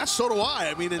violence. Yeah, so do I.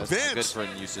 I mean, in Vance. Good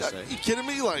friend used to say. You kidding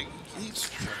me? Like,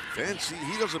 Vance,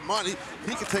 he doesn't mind.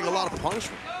 He can take a lot of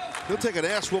punishment. He'll take an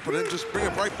ass whooping and just bring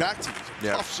it right back to you. He's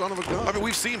a tough son of a gun. I mean,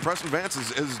 we've seen Preston Vance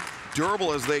as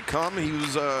durable as they come. He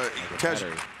was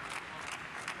casual.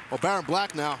 Oh, Baron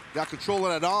Black now got control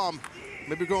of that arm.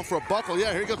 Maybe going for a buckle.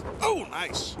 Yeah, here he goes. Oh,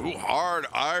 nice. Ooh, hard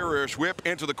Irish whip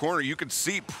into the corner. You can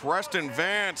see Preston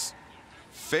Vance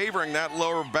favoring that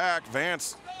lower back.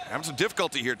 Vance having some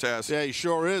difficulty here, Taz. Yeah, he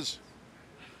sure is.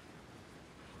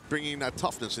 Bringing that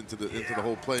toughness into the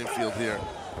whole playing field here.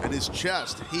 And his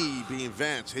chest, he being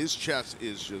Vance, his chest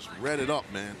is just redded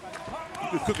up, man.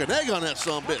 You could cook an egg on that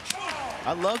son of a bitch.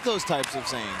 I love those types of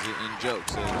sayings and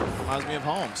jokes. It reminds me of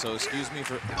home, so excuse me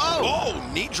for... Oh,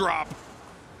 knee drop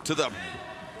to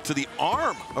the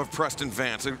arm of Preston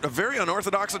Vance. A very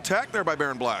unorthodox attack there by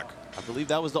Baron Black. I believe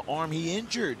that was the arm he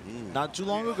injured not too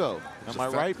long ago. Am I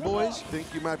right, boys? I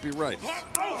think you might be right.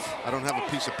 I don't have a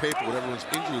piece of paper with everyone's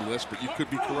injury list, but you could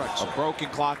be correct. A broken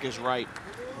clock is right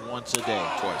once a day.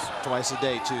 Twice a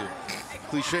day, too.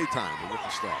 Cliche time, the rookie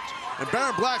starts. And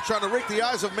Baron Black trying to rake the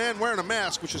eyes of a man wearing a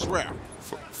mask, which is rare.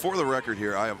 For the record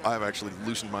here, I have actually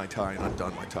loosened my tie and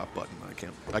undone my top button.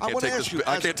 I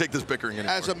can't take this bickering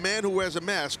anymore. As a man who wears a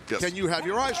mask, can you have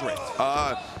your eyes raked?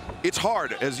 It's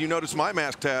hard. As you notice, my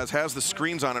mask, Taz, has the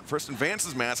screens on it. Preston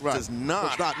Vance's mask does not.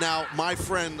 It's not. Now, my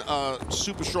friend,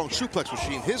 Super Strong Suplex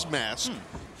Machine, his mask,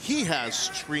 he has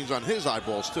screens on his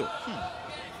eyeballs, too.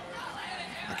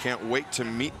 I can't wait to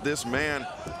meet this man.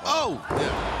 Oh!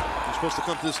 Yeah. He's supposed to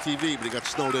come to this TV, but he got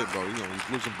snowed in, bro. You know, he's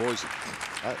losing Boise.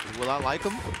 Will I like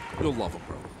him? You'll love him,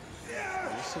 bro.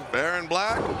 Baron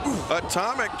Black,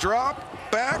 atomic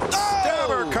drop, back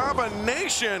stabber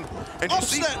combination. And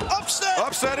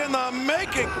upset in the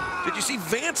making. Did you see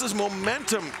Vance's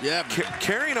momentum? Yeah,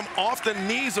 carrying him off the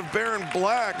knees of Baron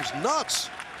Black. It's nuts.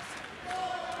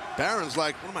 Baron's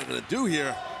like, what am I gonna do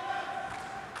here?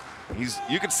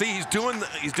 You can see he's doing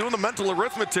the mental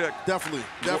arithmetic. Definitely.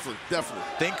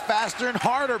 Think faster and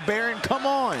harder, Baron. Come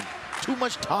on. Too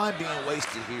much time being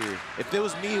wasted here. If it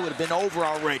was me, it would have been over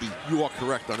already. You are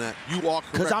correct on that. You are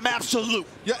correct. Because I'm absolute.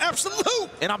 You're absolute.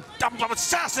 And I'm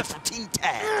assassin from Team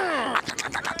Tag.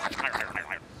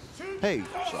 Hey,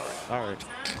 sorry. All right.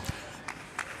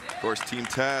 Of course, Team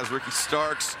Taz, Ricky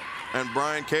Starks, and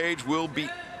Brian Cage will be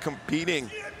competing.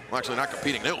 Well, actually, not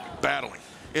competing. They'll be battling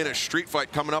in a street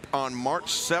fight coming up on March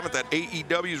 7th at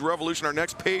AEW's Revolution, our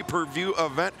next pay-per-view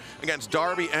event against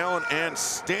Darby Allin and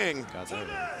Sting.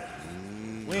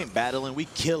 We ain't battling, we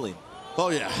killing. Oh,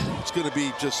 yeah. It's going to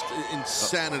be just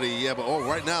insanity. Yeah, but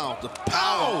right now, the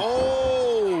power.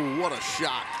 Oh, what a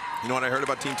shot. You know what I heard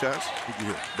about Team Taz?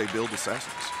 They build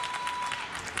assassins.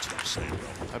 That's what I'm saying,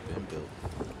 bro. I've been built.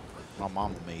 My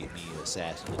mama made me an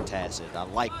assassin and Taz said, I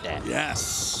like that.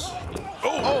 Yes.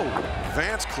 Oh,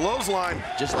 Vance clothesline.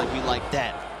 Just like we like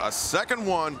that. A second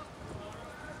one.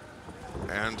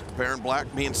 And Baron Black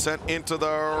being sent into the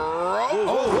rope.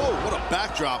 Oh, what a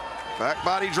backdrop. Back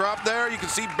body drop there. You can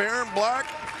see Baron Black.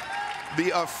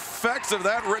 The effects of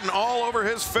that written all over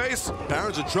his face.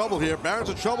 Baron's in trouble here. Baron's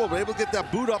in trouble, but able to get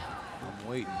that boot up. I'm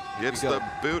waiting. Gets the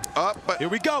boot up, but here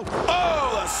we go.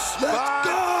 Oh, the spine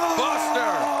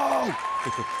buster.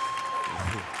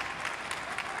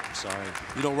 I'm sorry.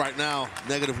 You know, right now,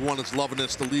 -1 is loving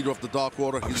this. The leader of the Dark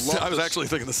Order. I was actually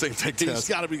thinking the same thing. He's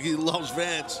got to be. He loves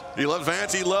Vance. He loves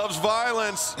Vance. He loves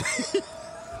violence.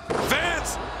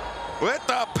 Vance with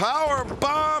the power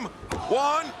bomb.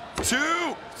 1,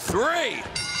 2, 3.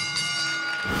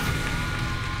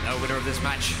 Now winner of this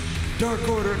match, Dark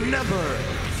Order number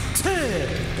 10.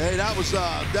 Hey, that was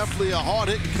definitely a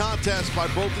hard-hitting contest by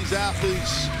both these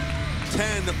athletes.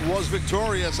 10 was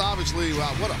victorious, obviously.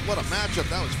 Wow, what a matchup.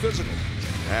 That was physical.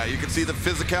 Yeah, you can see the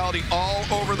physicality all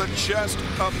over the chest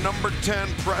of number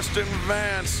 10, Preston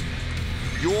Vance.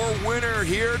 Your winner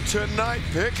here tonight,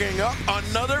 picking up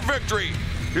another victory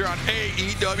here on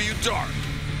AEW Dark.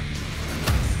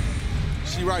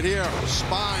 See right here,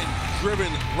 spine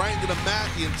driven right into the mat.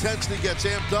 The intensity gets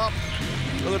amped up.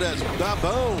 Look at this,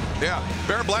 boom. Yeah,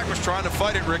 Baron Black was trying to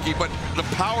fight it, Ricky, but the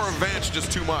power of Vance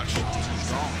just too much.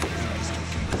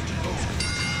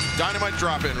 Dynamite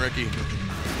drop in, Ricky.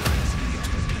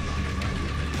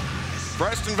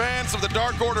 Preston Vance of the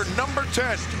Dark Order, number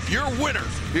 10, your winner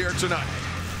here tonight.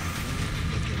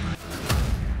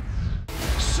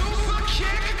 Super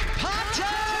kick party!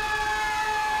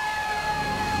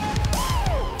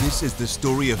 This is the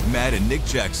story of Matt and Nick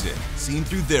Jackson, seen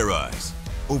through their eyes.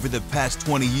 Over the past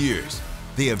 20 years,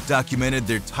 they have documented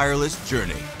their tireless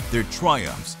journey, their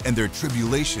triumphs, and their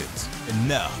tribulations. And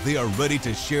now they are ready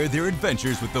to share their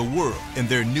adventures with the world in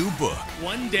their new book.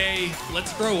 One day,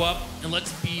 let's grow up and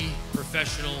let's be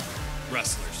professional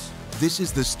wrestlers. This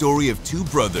is the story of two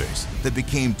brothers that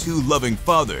became two loving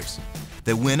fathers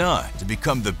that went on to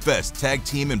become the best tag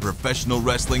team in professional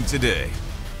wrestling today.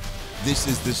 This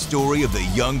is the story of the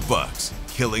Young Bucks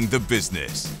killing the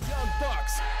business. Young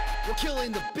Bucks, we're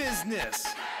killing the business.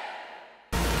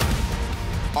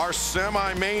 Our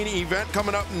semi-main event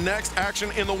coming up next.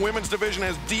 Action in the women's division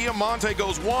as Diamante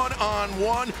goes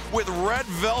one-on-one with Red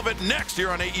Velvet next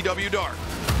here on AEW Dark.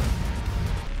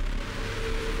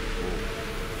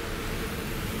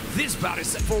 This bout is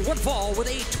set for one fall with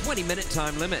a 20-minute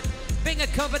time limit. Being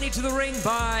accompanied to the ring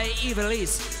by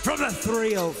Ivelisse from the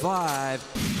 305,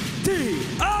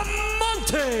 Diamante.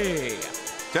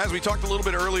 Taz, we talked a little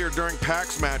bit earlier during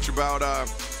Pac's match about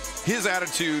his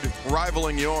attitude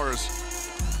rivaling yours.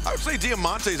 I would say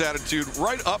Diamante's attitude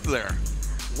right up there.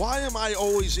 Why am I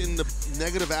always in the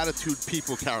negative attitude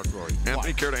people category?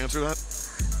 Anthony, care to answer that?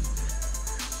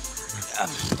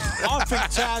 I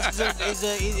think Taz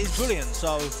is brilliant,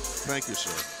 so... Thank you, sir.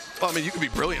 Well, I mean, you can be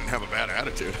brilliant and have a bad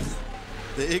attitude.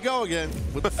 There you go again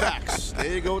with the facts.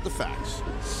 There you go with the facts.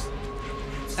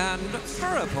 And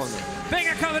her opponent, being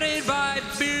accompanied by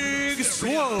Big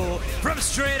Swole from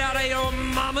straight out of your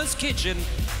mama's kitchen,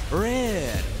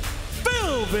 Red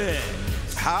Velvet.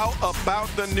 How about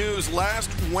the news last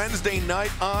Wednesday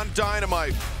night on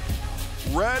Dynamite?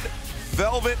 Red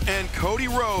Velvet and Cody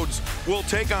Rhodes will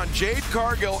take on Jade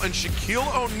Cargill and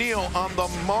Shaquille O'Neal on the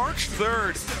March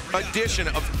 3rd edition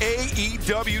of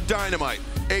AEW Dynamite,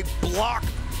 a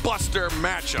blockbuster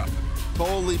matchup.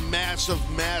 Totally massive,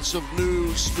 massive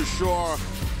news for sure.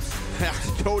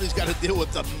 Cody's got to deal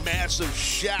with the massive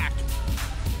Shaq.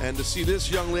 And to see this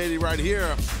young lady right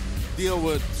here deal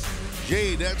with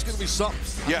Jade, that's going to be something.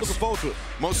 I'm looking forward to it.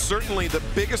 Most certainly the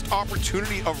biggest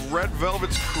opportunity of Red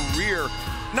Velvet's career.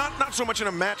 Not so much in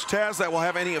a match, Taz, that will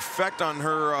have any effect on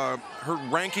her her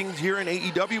rankings here in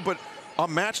AEW, but a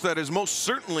match that is most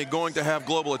certainly going to have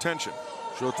global attention.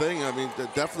 Sure thing. I mean,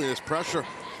 definitely there's pressure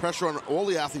on all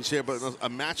the athletes here, but a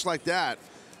match like that,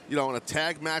 you know, in a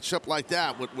tag matchup like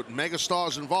that with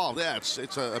megastars involved, yeah, it's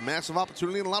a massive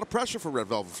opportunity and a lot of pressure for Red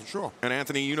Velvet for sure. And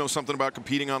Anthony, you know something about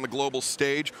competing on the global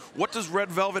stage. What does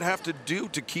Red Velvet have to do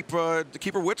to keep her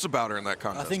wits about her in that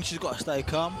contest? I think she's got to stay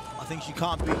calm. I think she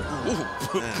can't be...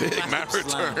 Big mat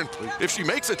return. If she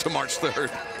makes it to March 3rd.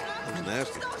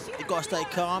 Nasty. You've got to stay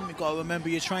calm, you've got to remember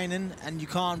your training, and you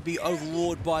can't be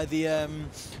overawed by the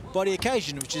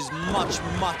occasion, which is much,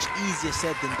 much easier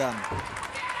said than done.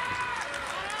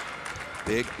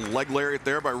 Big leg lariat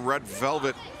there by Red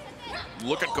Velvet.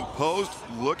 Looking composed,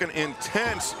 looking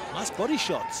intense. Nice body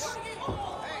shots.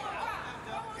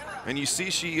 And you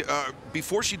see she,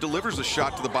 before she delivers a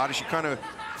shot to the body, she kind of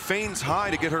feigns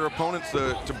high to get her opponents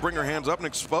to bring her hands up and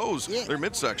expose their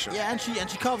midsection. Yeah, and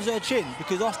she covers her chin,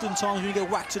 because oftentimes when you get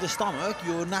whacked to the stomach,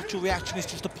 your natural reaction is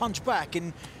just to punch back,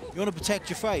 and you want to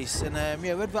protect your face. And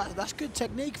yeah, Red Velvet, that's good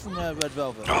technique from Red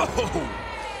Velvet. Oh!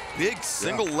 Big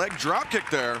single leg drop kick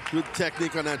there. Good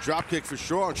technique on that drop kick for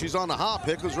sure. And she's on the hop.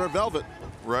 Here comes Red Velvet.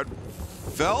 Red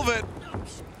Velvet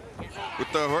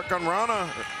with the hook on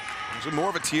Rana. It was more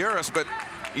of a Tierras, but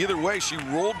either way, she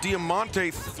rolled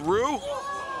Diamante through.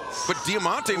 But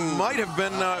Diamante might have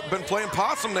been playing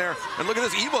possum there. And look at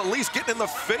this, Eva at least getting in the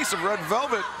face of Red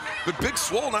Velvet, but Big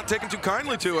Swole not taking too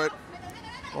kindly to it.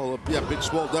 Oh, yeah, Big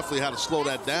Swole definitely had to slow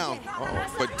that down.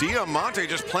 But Diamante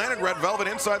just planted Red Velvet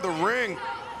inside the ring.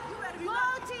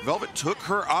 Velvet took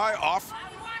her eye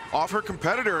off her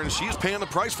competitor, and she's paying the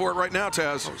price for it right now,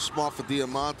 Taz. Oh, smart for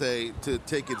Diamante to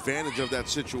take advantage of that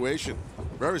situation.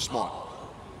 Very smart.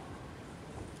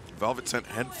 Velvet sent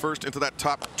headfirst into that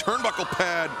top turnbuckle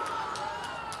pad.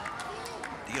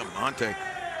 Diamante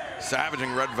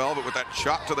savaging Red Velvet with that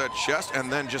chop to the chest,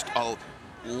 and then just a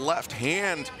left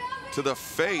hand to the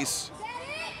face.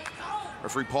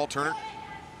 Referee Paul Turner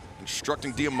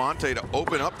instructing Diamante to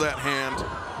open up that hand.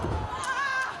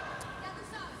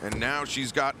 And now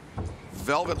she's got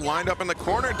Velvet lined up in the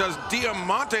corner. Does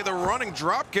Diamante the running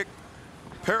drop kick?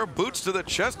 Pair of boots to the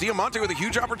chest. Diamante with a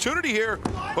huge opportunity here.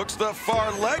 Hooks the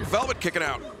far leg. Velvet kicking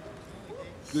out.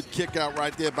 Good kick out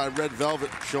right there by Red Velvet,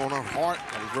 showing her heart.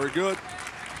 That was very good.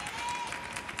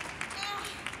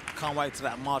 Can't wait till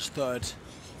that March 3rd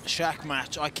Shaq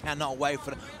match. I cannot wait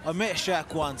for it. I met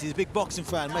Shaq once. He's a big boxing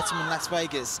fan. Met him in Las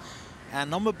Vegas.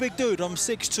 And I'm a big dude. I'm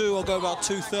 6'2". I'll go about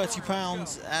 230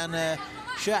 pounds. And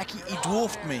Shaq, he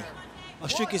dwarfed me. I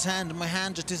shook his hand and my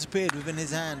hand just disappeared within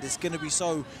his hand. It's going to be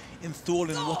so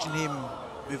enthralling watching him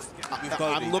with Cody.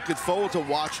 I'm looking forward to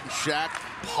watching Shaq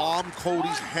palm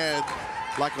Cody's head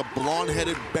like a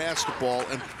blonde-headed basketball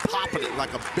and popping it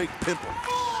like a big pimple.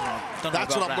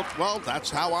 That's what I'm that's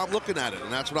how I'm looking at it,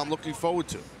 and that's what I'm looking forward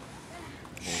to.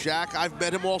 Shaq, I've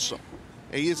met him also.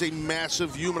 He is a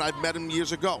massive human. I've met him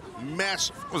years ago.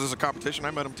 Massive. Was this a competition?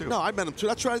 I met him too. No, I met him too.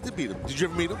 That's right, I did meet him. Did you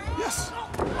ever meet him? Yes.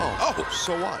 Oh,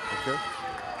 so what? Okay.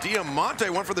 Diamante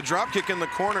went for the drop kick in the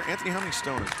corner. Anthony, how many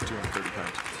stone is 230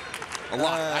 pounds? A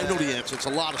lot. I know the answer. It's a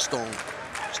lot of stone.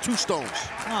 It's 2 stones.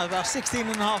 No, about 16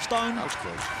 and a half stone. That was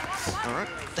close. All right.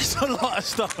 It's a lot of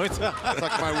stone. It's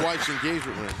like my wife's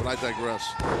engagement ring, but I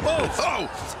digress. Oh!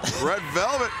 Red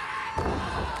Velvet.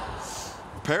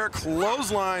 Pair of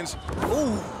clotheslines.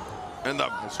 Ooh. And the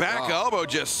back elbow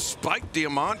just spiked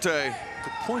Diamante.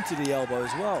 The point of the elbow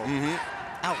as well.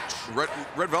 Ouch.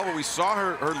 Red Velvet, we saw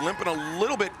her limping a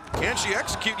little bit. Can she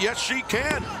execute? Yes, she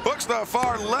can. Hooks the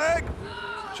far leg.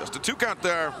 Just a 2 count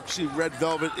there. See, Red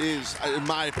Velvet is, in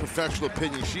my professional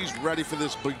opinion, she's ready for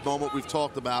this big moment we've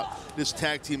talked about, this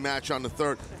tag team match on the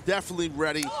 3rd. Definitely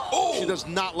ready. Oh. She does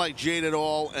not like Jade at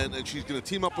all, and she's going to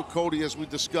team up with Cody, as we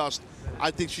discussed. I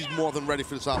think she's more than ready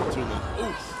for this opportunity.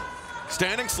 Ooh.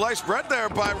 Standing sliced bread there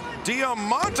by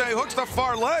Diamante. Hooks the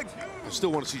far leg. I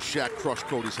still want to see Shaq crush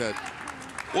Cody's head.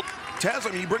 Well, Taz,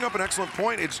 I mean, you bring up an excellent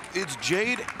point. It's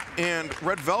Jade and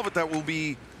Red Velvet that will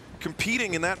be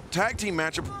competing in that tag team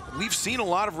matchup. We've seen a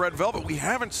lot of Red Velvet. We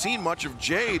haven't seen much of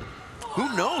Jade.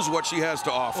 Who knows what she has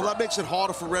to offer? Well, that makes it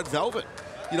harder for Red Velvet,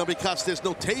 you know, because there's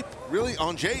no tape, really,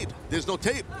 on Jade. There's no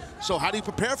tape. So how do you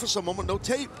prepare for someone with no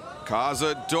tape?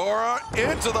 Cazadora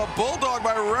into the Bulldog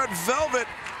by Red Velvet.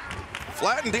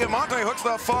 Flattened Diamante, hooks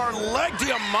the far leg.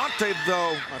 Diamante,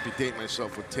 though. Might be dating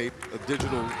myself with tape, a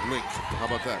digital link. How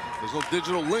about that? There's no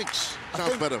digital links.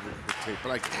 Sounds better with tape,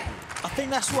 but I think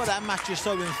that's why that match is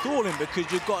so enthralling,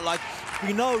 because you've got, like,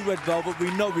 we know Red Velvet, we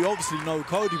obviously know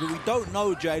Cody, but we don't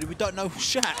know Jade, we don't know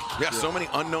Shaq. Yeah, so many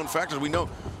unknown factors. We know,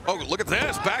 oh, look at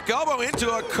this, back elbow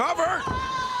into a cover.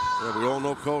 Yeah, we all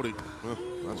know Cody. Well,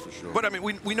 that's for sure. But I mean,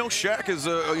 we know Shaq is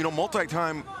a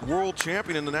multi-time world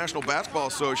champion in the National Basketball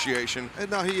Association.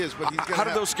 And now he is, but how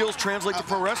do those skills translate to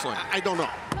pro wrestling? I don't know.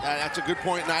 That's a good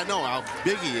point, and I know how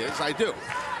big he is. I do.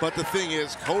 But the thing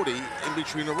is, Cody, in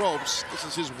between the ropes, this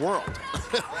is his world.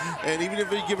 And even if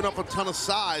he's giving up a ton of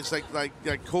size,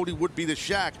 like Cody would be to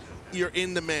Shaq, you're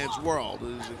in the man's world.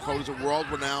 Cody's a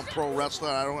world-renowned pro wrestler.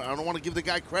 I don't want to give the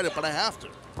guy credit, but I have to.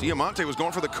 Diamante was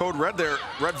going for the code red there.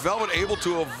 Red Velvet able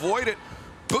to avoid it.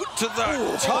 Boot to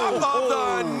the top of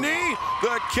the knee.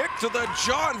 The kick to the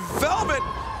jaw. And Velvet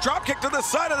drop kick to the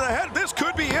side of the head. This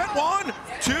could be it. 1,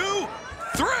 2,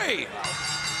 3.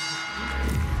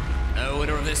 The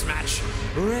winner of this match,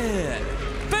 Red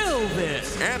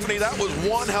Velvet. Anthony, that was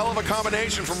one hell of a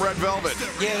combination from Red Velvet.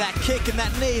 Yeah, that kick and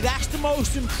that knee, that's the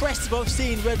most impressive I've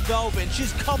seen Red Velvet. And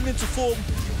she's coming into form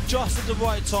just at the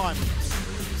right time.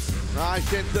 I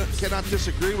cannot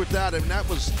disagree with that. And that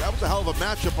was a hell of a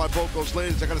matchup by both those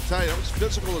ladies. I got to tell you, that was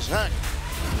physical as heck.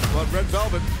 But Red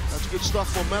Velvet, that's good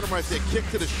stuff, momentum right there. Kick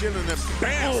to the shin and then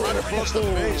bam, right across the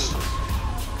face.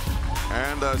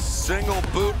 And a single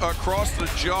boot across the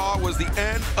jaw was the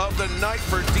end of the night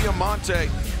for Diamante.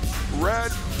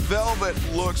 Red Velvet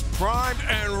looks primed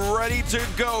and ready to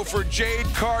go for Jade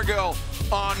Cargill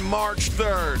on March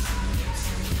 3rd.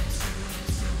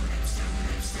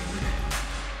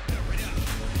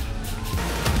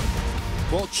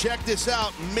 Well, check this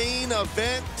out. Main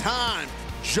event time.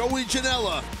 Joey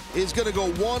Janela is going to go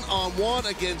one-on-one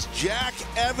against Jack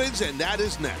Evans, and that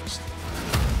is next.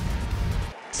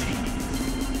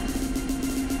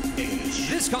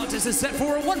 This contest is set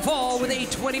for one fall with a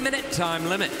 20-minute time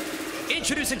limit.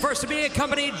 Introducing first to be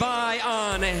accompanied by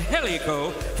Angelico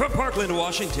from Parkland,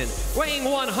 Washington, weighing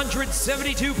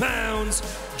 172 pounds,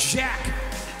 Jack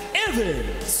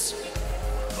Evans.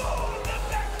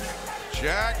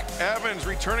 Jack Evans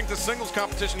returning to singles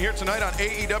competition here tonight on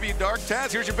AEW Dark.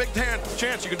 Taz, here's your big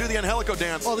chance. You can do the Angelico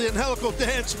dance. Well, the Angelico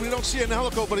dance, we don't see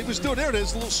Angelico, but he was doing, there it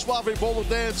is, a little suave bolo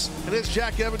dance. And there's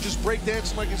Jack Evans just break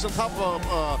dancing like he's on top of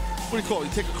a, what do you call it?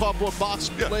 You take a cardboard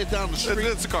box, lay it down on the street.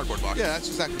 It's a cardboard box. Yeah, that's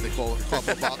exactly what they call it, a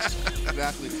cardboard box.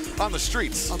 Exactly. On the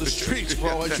streets. On the streets,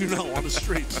 bro, as you know, on the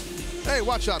streets. Hey,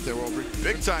 watch out there, Aubrey.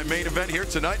 Big time main event here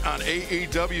tonight on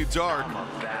AEW Dark.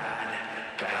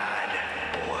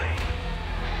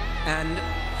 And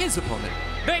his opponent,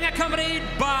 being accompanied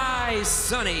by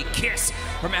Sonny Kiss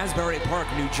from Asbury Park,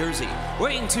 New Jersey,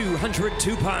 weighing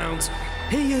 202 pounds.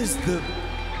 He is the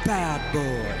bad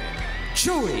boy,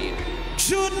 Joey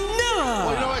Janela.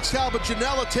 Well, you know, Excalibur,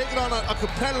 Janela taking on a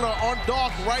competitor on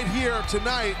Dark right here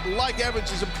tonight, like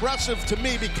Evans, is impressive to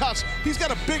me because he's got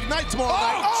a big night tomorrow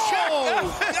night.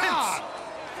 Oh, God!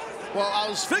 Well, I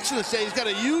was fixing to say he's got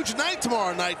a huge night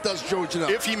tomorrow night, does Joey Janela.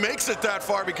 If he makes it that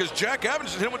far, because Jack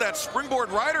Evans hit him with that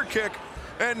springboard rider kick,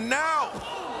 and now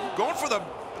going for the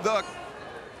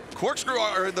corkscrew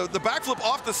or the backflip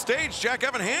off the stage. Jack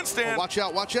Evans handstand. Oh, watch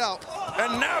out, watch out.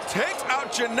 And now takes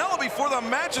out Janela before the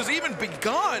match has even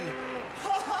begun.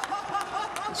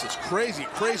 This is crazy,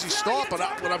 crazy start, but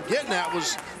what I'm getting at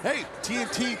was, hey,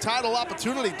 TNT title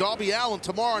opportunity, Darby Allin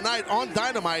tomorrow night on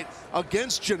Dynamite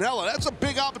against Janela. That's a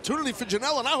big opportunity for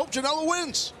Janela, and I hope Janela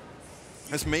wins.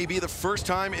 This may be the first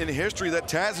time in history that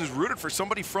Taz has rooted for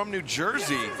somebody from New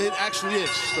Jersey. It actually is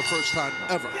the first time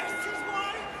ever.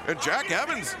 And Jack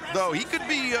Evans, though, he could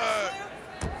be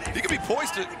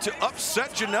poised to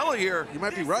upset Janela here. You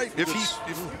might be right. Well,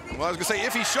 I was gonna say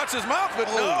if he shuts his mouth, but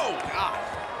no. God.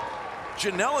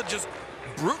 Janela just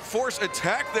brute force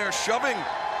attack there, shoving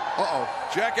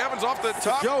Jack Evans off the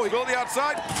top, go to the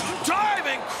outside,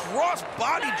 diving cross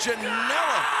body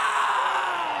Janela.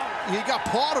 He got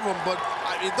part of him, but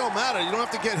it don't matter. You don't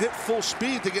have to get hit full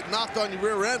speed to get knocked on your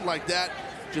rear end like that.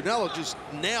 Janela just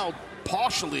nailed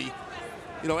partially,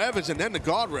 Evans, and then the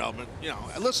guardrail.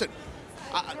 But, listen,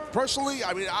 personally,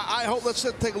 I hope, let's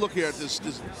take a look here at this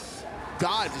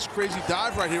dive, this crazy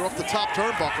dive right here off the top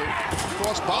turnbuckle,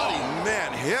 cross body. Oh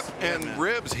man, hip and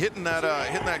ribs hitting that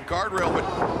guardrail,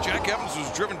 but Jack Evans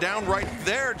was driven down right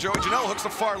there. Joey Janela hooks the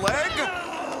far leg.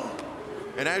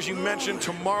 And as you mentioned,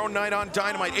 tomorrow night on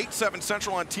Dynamite, 8/7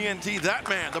 Central on TNT, that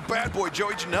man, the bad boy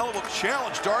Joey Janela, will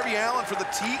challenge Darby Allin for the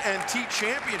TNT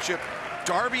Championship.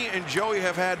 Darby and Joey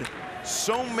have had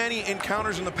so many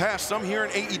encounters in the past, some here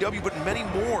in AEW, but many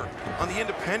more on the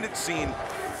independent scene.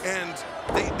 And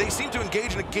they seem to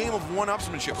engage in a game of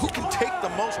one-upsmanship. Who can take the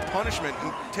most punishment?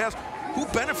 And Taz, who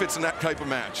benefits in that type of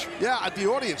match? Yeah, the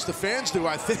audience, the fans do,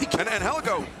 I think. And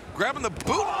Angelico grabbing the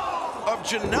boot of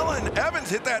Janela, and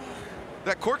Evans hit that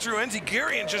corkscrew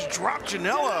enziguri and just dropped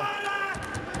Janela.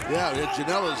 Yeah,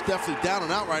 Janela is definitely down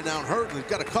and out right now and hurt. And he's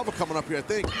got a cover coming up here, I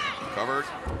think. Covered.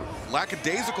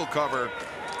 Lackadaisical cover.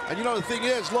 And the thing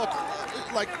is, look,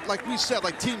 like we said,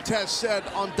 like Team Taz said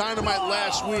on Dynamite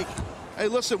last week, hey,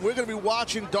 listen, we're going to be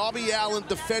watching Darby Allin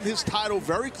defend his title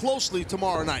very closely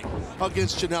tomorrow night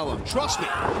against Janela. Trust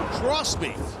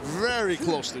me, very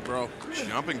closly, bro.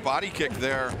 Jumping body kick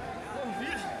there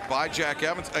by Jack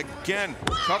Evans. Again,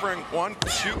 covering 1,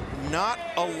 2, not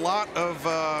a lot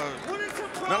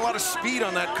of speed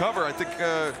on that cover. I think.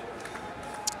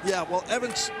 Yeah, well,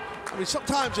 Evans,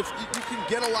 sometimes if you can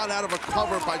get a lot out of a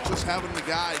cover by just having the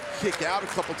guy kick out a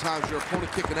couple times, your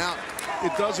opponent kicking out, you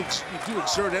do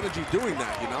exert energy doing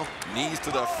that, Knees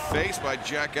to the face by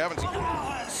Jack Evans.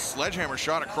 Sledgehammer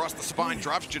shot across the spine,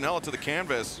 drops Janela to the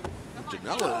canvas.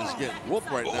 Janela is getting whooped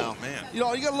right now. Man. You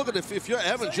got to look at if you're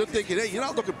Evans, you're thinking, hey, you're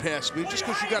not looking past me. Just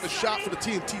because you got a shot for the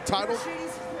TNT title,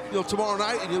 tomorrow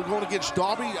night, and you're going against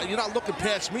Darby, you're not looking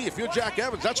past me. If you're Jack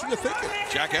Evans, that's what you're thinking.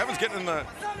 Jack Evans getting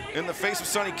in the face of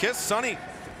Sonny Kiss. Sonny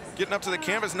getting up to the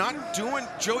canvas, not doing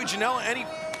Joey Janela any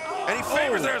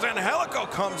favors there as Angelico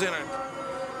comes in.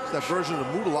 It's that version of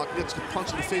the Moodalock gets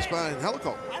punched in the face by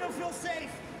Angelico. I don't feel safe.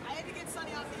 I had to get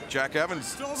Jack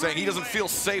Evans saying he doesn't feel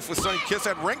safe with Sonny Kiss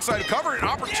at ringside. Cover, an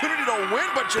opportunity to win,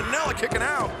 but Janela kicking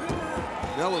out.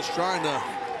 Janela's trying to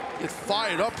get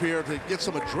fired up here to get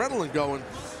some adrenaline going.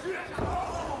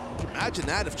 Imagine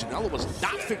that if Janela was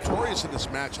not victorious in this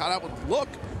match, how that would look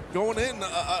going in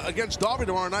against Darby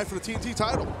tomorrow night for the TNT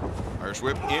title. Irish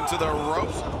whip into the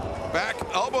ropes. Back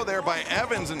elbow there by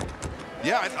Evans. And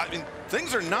yeah, I mean,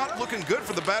 things are not looking good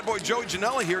for the bad boy Joey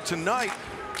Janela here tonight.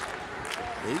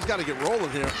 Yeah, he's got to get rolling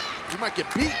here. He might get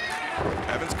beat.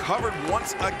 Evans covered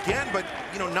once again, but,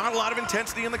 you know, not a lot of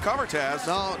intensity in the cover, Taz.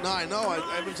 No, I know.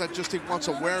 Evans, I just think, wants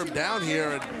to wear him down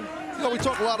here. And, you know, we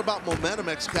talk a lot about momentum,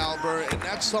 Excalibur, and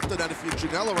that's something that if you're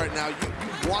Janela right now,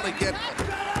 you want to get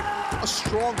a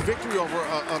strong victory over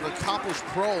an accomplished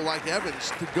pro like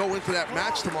Evans to go into that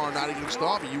match tomorrow night against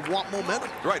Darby. You want momentum.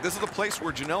 Right, this is the place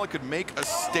where Janela could make a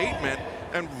statement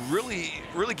and really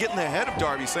get in the head of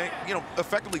Darby, saying, you know,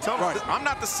 effectively telling him, I'm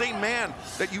not the same man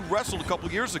that you wrestled a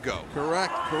couple years ago.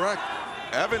 Correct.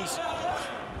 Evans,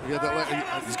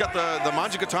 he's got the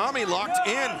Manjigatami locked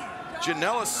in.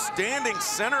 Janela standing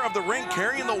center of the ring,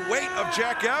 carrying the weight of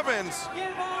Jack Evans.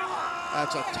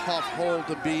 That's a tough hold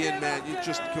to be in, man. You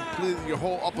just completely, your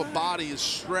whole upper body is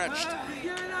stretched.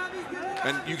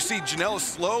 And you see Janela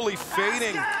slowly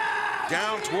fading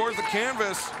down towards the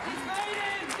canvas.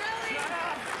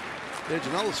 Yeah,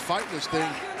 Janela's fighting this thing.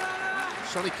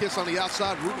 Sonny Kiss on the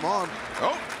outside, root him on.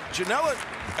 Oh, Janela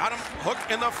got him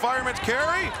hooked in the fireman's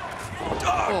carry.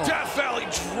 Oh, Death Valley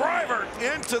driver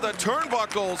into the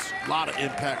turnbuckles. A lot of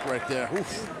impact right there.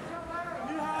 Oof.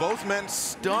 Both men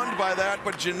stunned by that,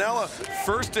 but Janela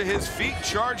first to his feet,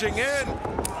 charging in.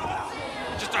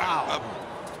 Just a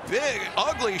big,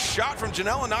 ugly shot from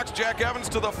Janela knocks Jack Evans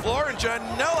to the floor, and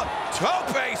Janela,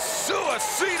 tope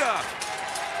suicida.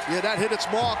 Yeah, that hit its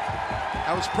mark.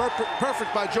 That was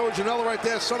perfect by Joey Janela right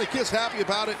there. Sonny Kiss happy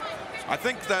about it. I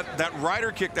think that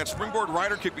rider kick, that springboard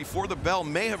rider kick before the bell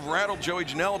may have rattled Joey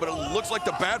Janela, but it looks like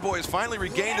the bad boy has finally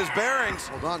regained his bearings.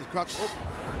 Hold on, crouch. Oh.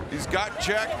 He's got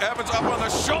Jack Evans up on the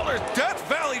shoulders. Death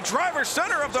Valley driver,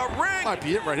 center of the ring. Might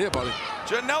be it right here, buddy.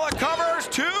 Janela covers,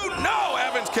 2. No,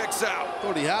 Evans kicks out.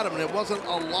 Thought he had him, and there wasn't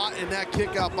a lot in that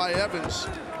kick out by Evans.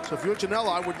 So if you're Janela,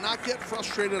 I would not get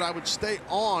frustrated. I would stay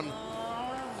on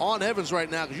Evans right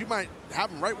now, because you might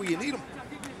have him right where you need him.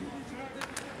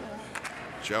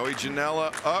 Joey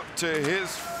Janela up to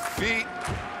his feet.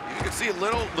 You can see a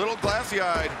little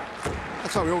glassy-eyed.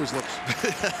 That's how he always looks.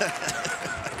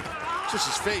 Just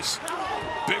his face.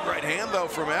 Big right hand, though,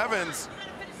 from Evans.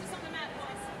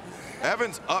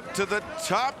 Evans up to the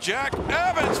top. Jack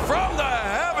Evans from the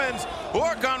heavens.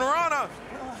 Hurricanrana.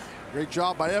 Great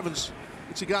job by Evans.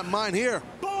 What's he got in mind here?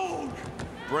 Boom.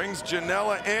 Brings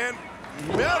Janela in.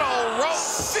 Middle rope.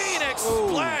 Phoenix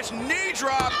splash. Knee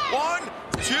drop. 1,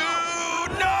 2.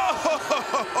 No!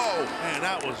 Man,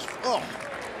 that was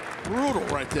brutal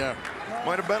right there.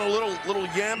 Might have been a little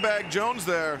Yambag Jones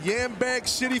there. Yambag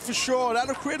City for sure.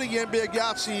 That'll create a Yambag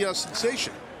Yahtzee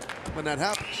sensation when that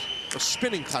happens. A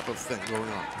spinning type of thing going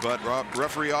on. But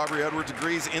referee Aubrey Edwards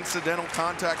agrees incidental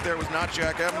contact there was not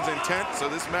Jack Evans' intent, so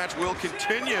this match will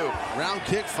continue. Round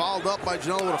kick followed up by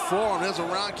Janela with a forearm. There's a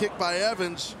round kick by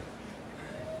Evans.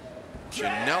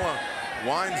 Janela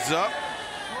winds up.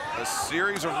 A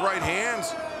series of right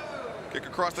hands. Kick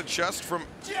across the chest from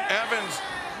Evans.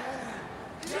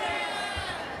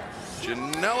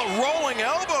 Janela rolling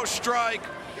elbow strike.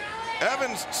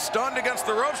 Evans stunned against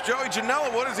the ropes. Joey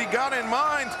Janela, what has he got in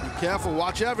mind? Be careful,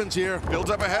 watch Evans here.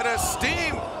 Builds up ahead of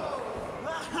steam.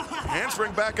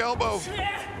 Handspring back elbow.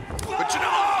 But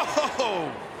Janela,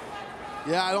 oh!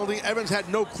 Yeah, I don't think Evans had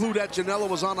no clue that Janela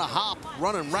was on a hop,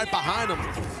 running right behind him.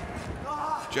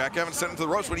 Jack Evans sent him to the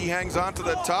ropes, but he hangs on to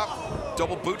the top.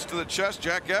 Double boots to the chest.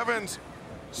 Jack Evans.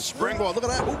 Springboard, look at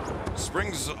that. Ooh.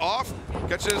 Springs off,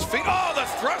 catches his feet. Oh, the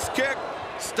thrust kick.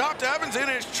 Stopped Evans in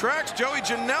his tracks. Joey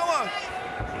Janela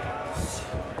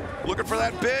looking for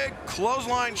that big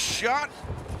clothesline shot.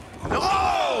 No!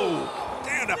 Oh!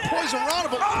 Damn, that poison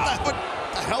roundabout. What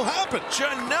the hell happened?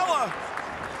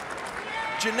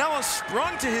 Janela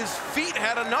sprung to his feet,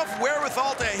 had enough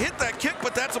wherewithal to hit that kick,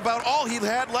 but that's about all he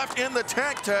had left in the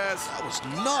tank, Taz. That was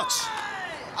nuts.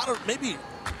 Maybe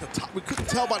the top, we couldn't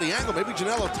tell by the angle. Maybe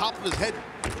Janela, top of his head,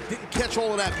 didn't catch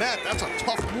all of that mat. That's a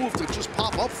tough move to just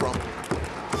pop up from.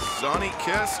 Sonny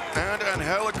Kiss and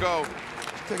Angelico.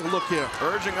 Take a look here.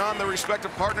 Urging on the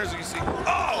respective partners. You see,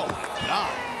 oh! God.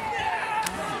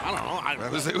 I don't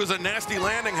know. It was a nasty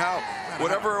landing,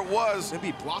 whatever it was. Maybe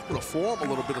he blocked with a forearm a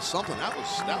little bit or something. That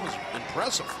was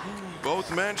impressive.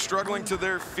 Both men struggling to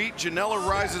their feet. Janela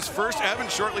rises first.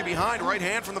 Evans shortly behind. Right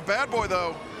hand from the bad boy,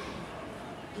 though.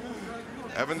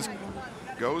 Evans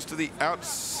Goes to the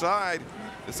outside.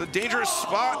 It's a dangerous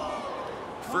spot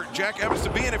for Jack Evans to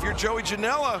be in if you're Joey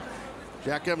Janela.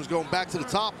 Jack Evans going back to the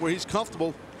top where he's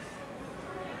comfortable.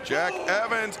 Jack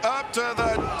Evans up to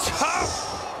the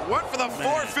top. Went for the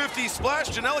 450 splash.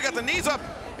 Janela got the knees up.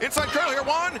 Inside cradle here.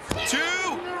 1, 2.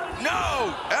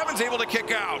 No! Evans able to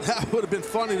kick out. That would have been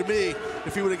funny to me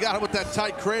if he would have got him with that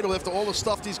tight cradle after all the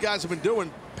stuff these guys have been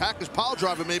doing. Packers power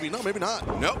driver, maybe. No, maybe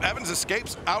not. Nope, Evans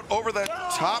escapes out over the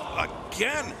top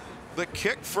again. The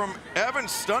kick from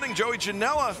Evans stunning Joey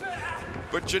Janela.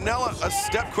 But Janela a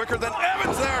step quicker than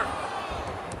Evans there.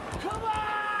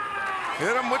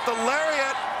 Hit him with the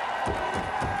lariat.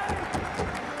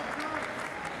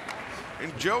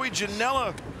 And Joey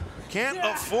Janela can't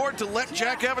afford to let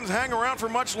Jack Evans hang around for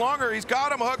much longer. He's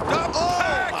got him hooked up. Oh,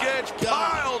 package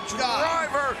pile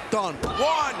driver. Done.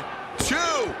 1, 2,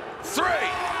 3.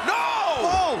 No!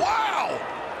 Oh. Wow!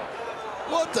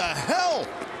 What the hell?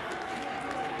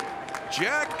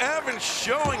 Jack Evans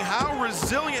showing how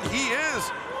resilient he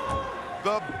is.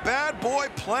 The bad boy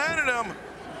planted him,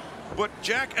 but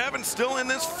Jack Evans still in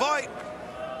this fight.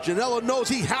 Janela knows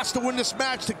he has to win this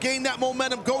match to gain that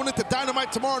momentum going into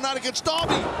Dynamite tomorrow night against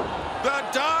Darby. The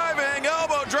diving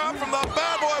elbow drop from the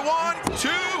bad boy. 1, 2,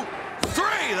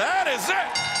 3. That is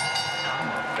it.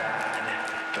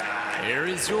 Here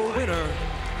is your winner,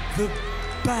 the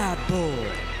bad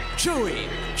boy, Joey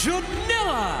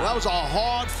Janela. That was a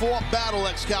hard-fought battle,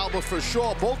 Excalibur, for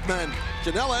sure. Both men.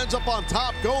 Janela ends up on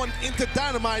top going into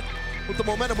Dynamite with the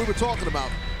momentum we were talking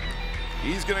about.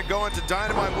 He's going to go into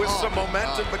Dynamite with some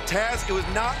momentum, but Taz, it was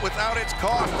not without its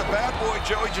cost. The bad boy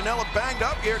Joey Janela banged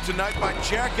up here tonight by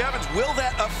Jack Evans. Will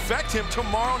that affect him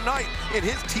tomorrow night in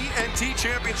his TNT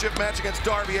Championship match against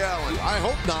Darby Allin? I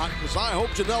hope not, because I hope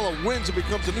Janela wins and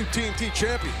becomes a new TNT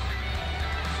champion.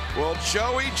 Well,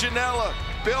 Joey Janela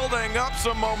building up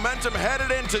some momentum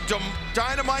headed into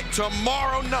Dynamite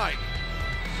tomorrow night.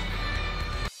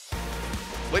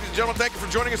 Ladies and gentlemen, thank you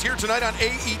for joining us here tonight on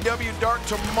AEW Dark.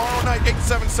 Tomorrow night, 8,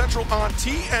 7 Central on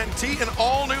TNT, an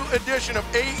all-new edition of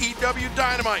AEW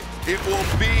Dynamite. It will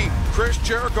be Chris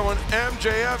Jericho and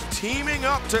MJF teaming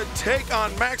up to take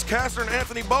on Max Caster and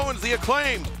Anthony Bowens, the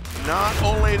Acclaimed. Not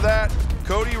only that,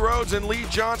 Cody Rhodes and Lee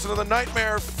Johnson of the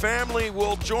Nightmare family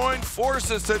will join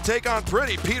forces to take on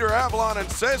Pretty Peter Avalon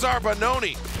and Cesar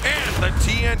Bononi. And the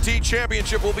TNT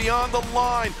Championship will be on the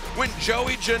line when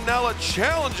Joey Janela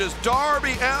challenges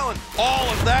Darby Allin. All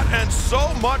of that and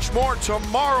so much more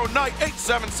tomorrow night, 8,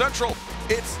 7 Central.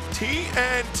 It's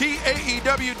TNT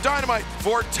AEW Dynamite.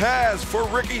 For Taz, for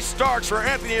Ricky Starks, for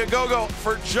Anthony Ogogo,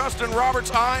 for Justin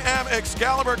Roberts, I am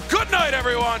Excalibur. Good night,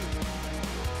 everyone.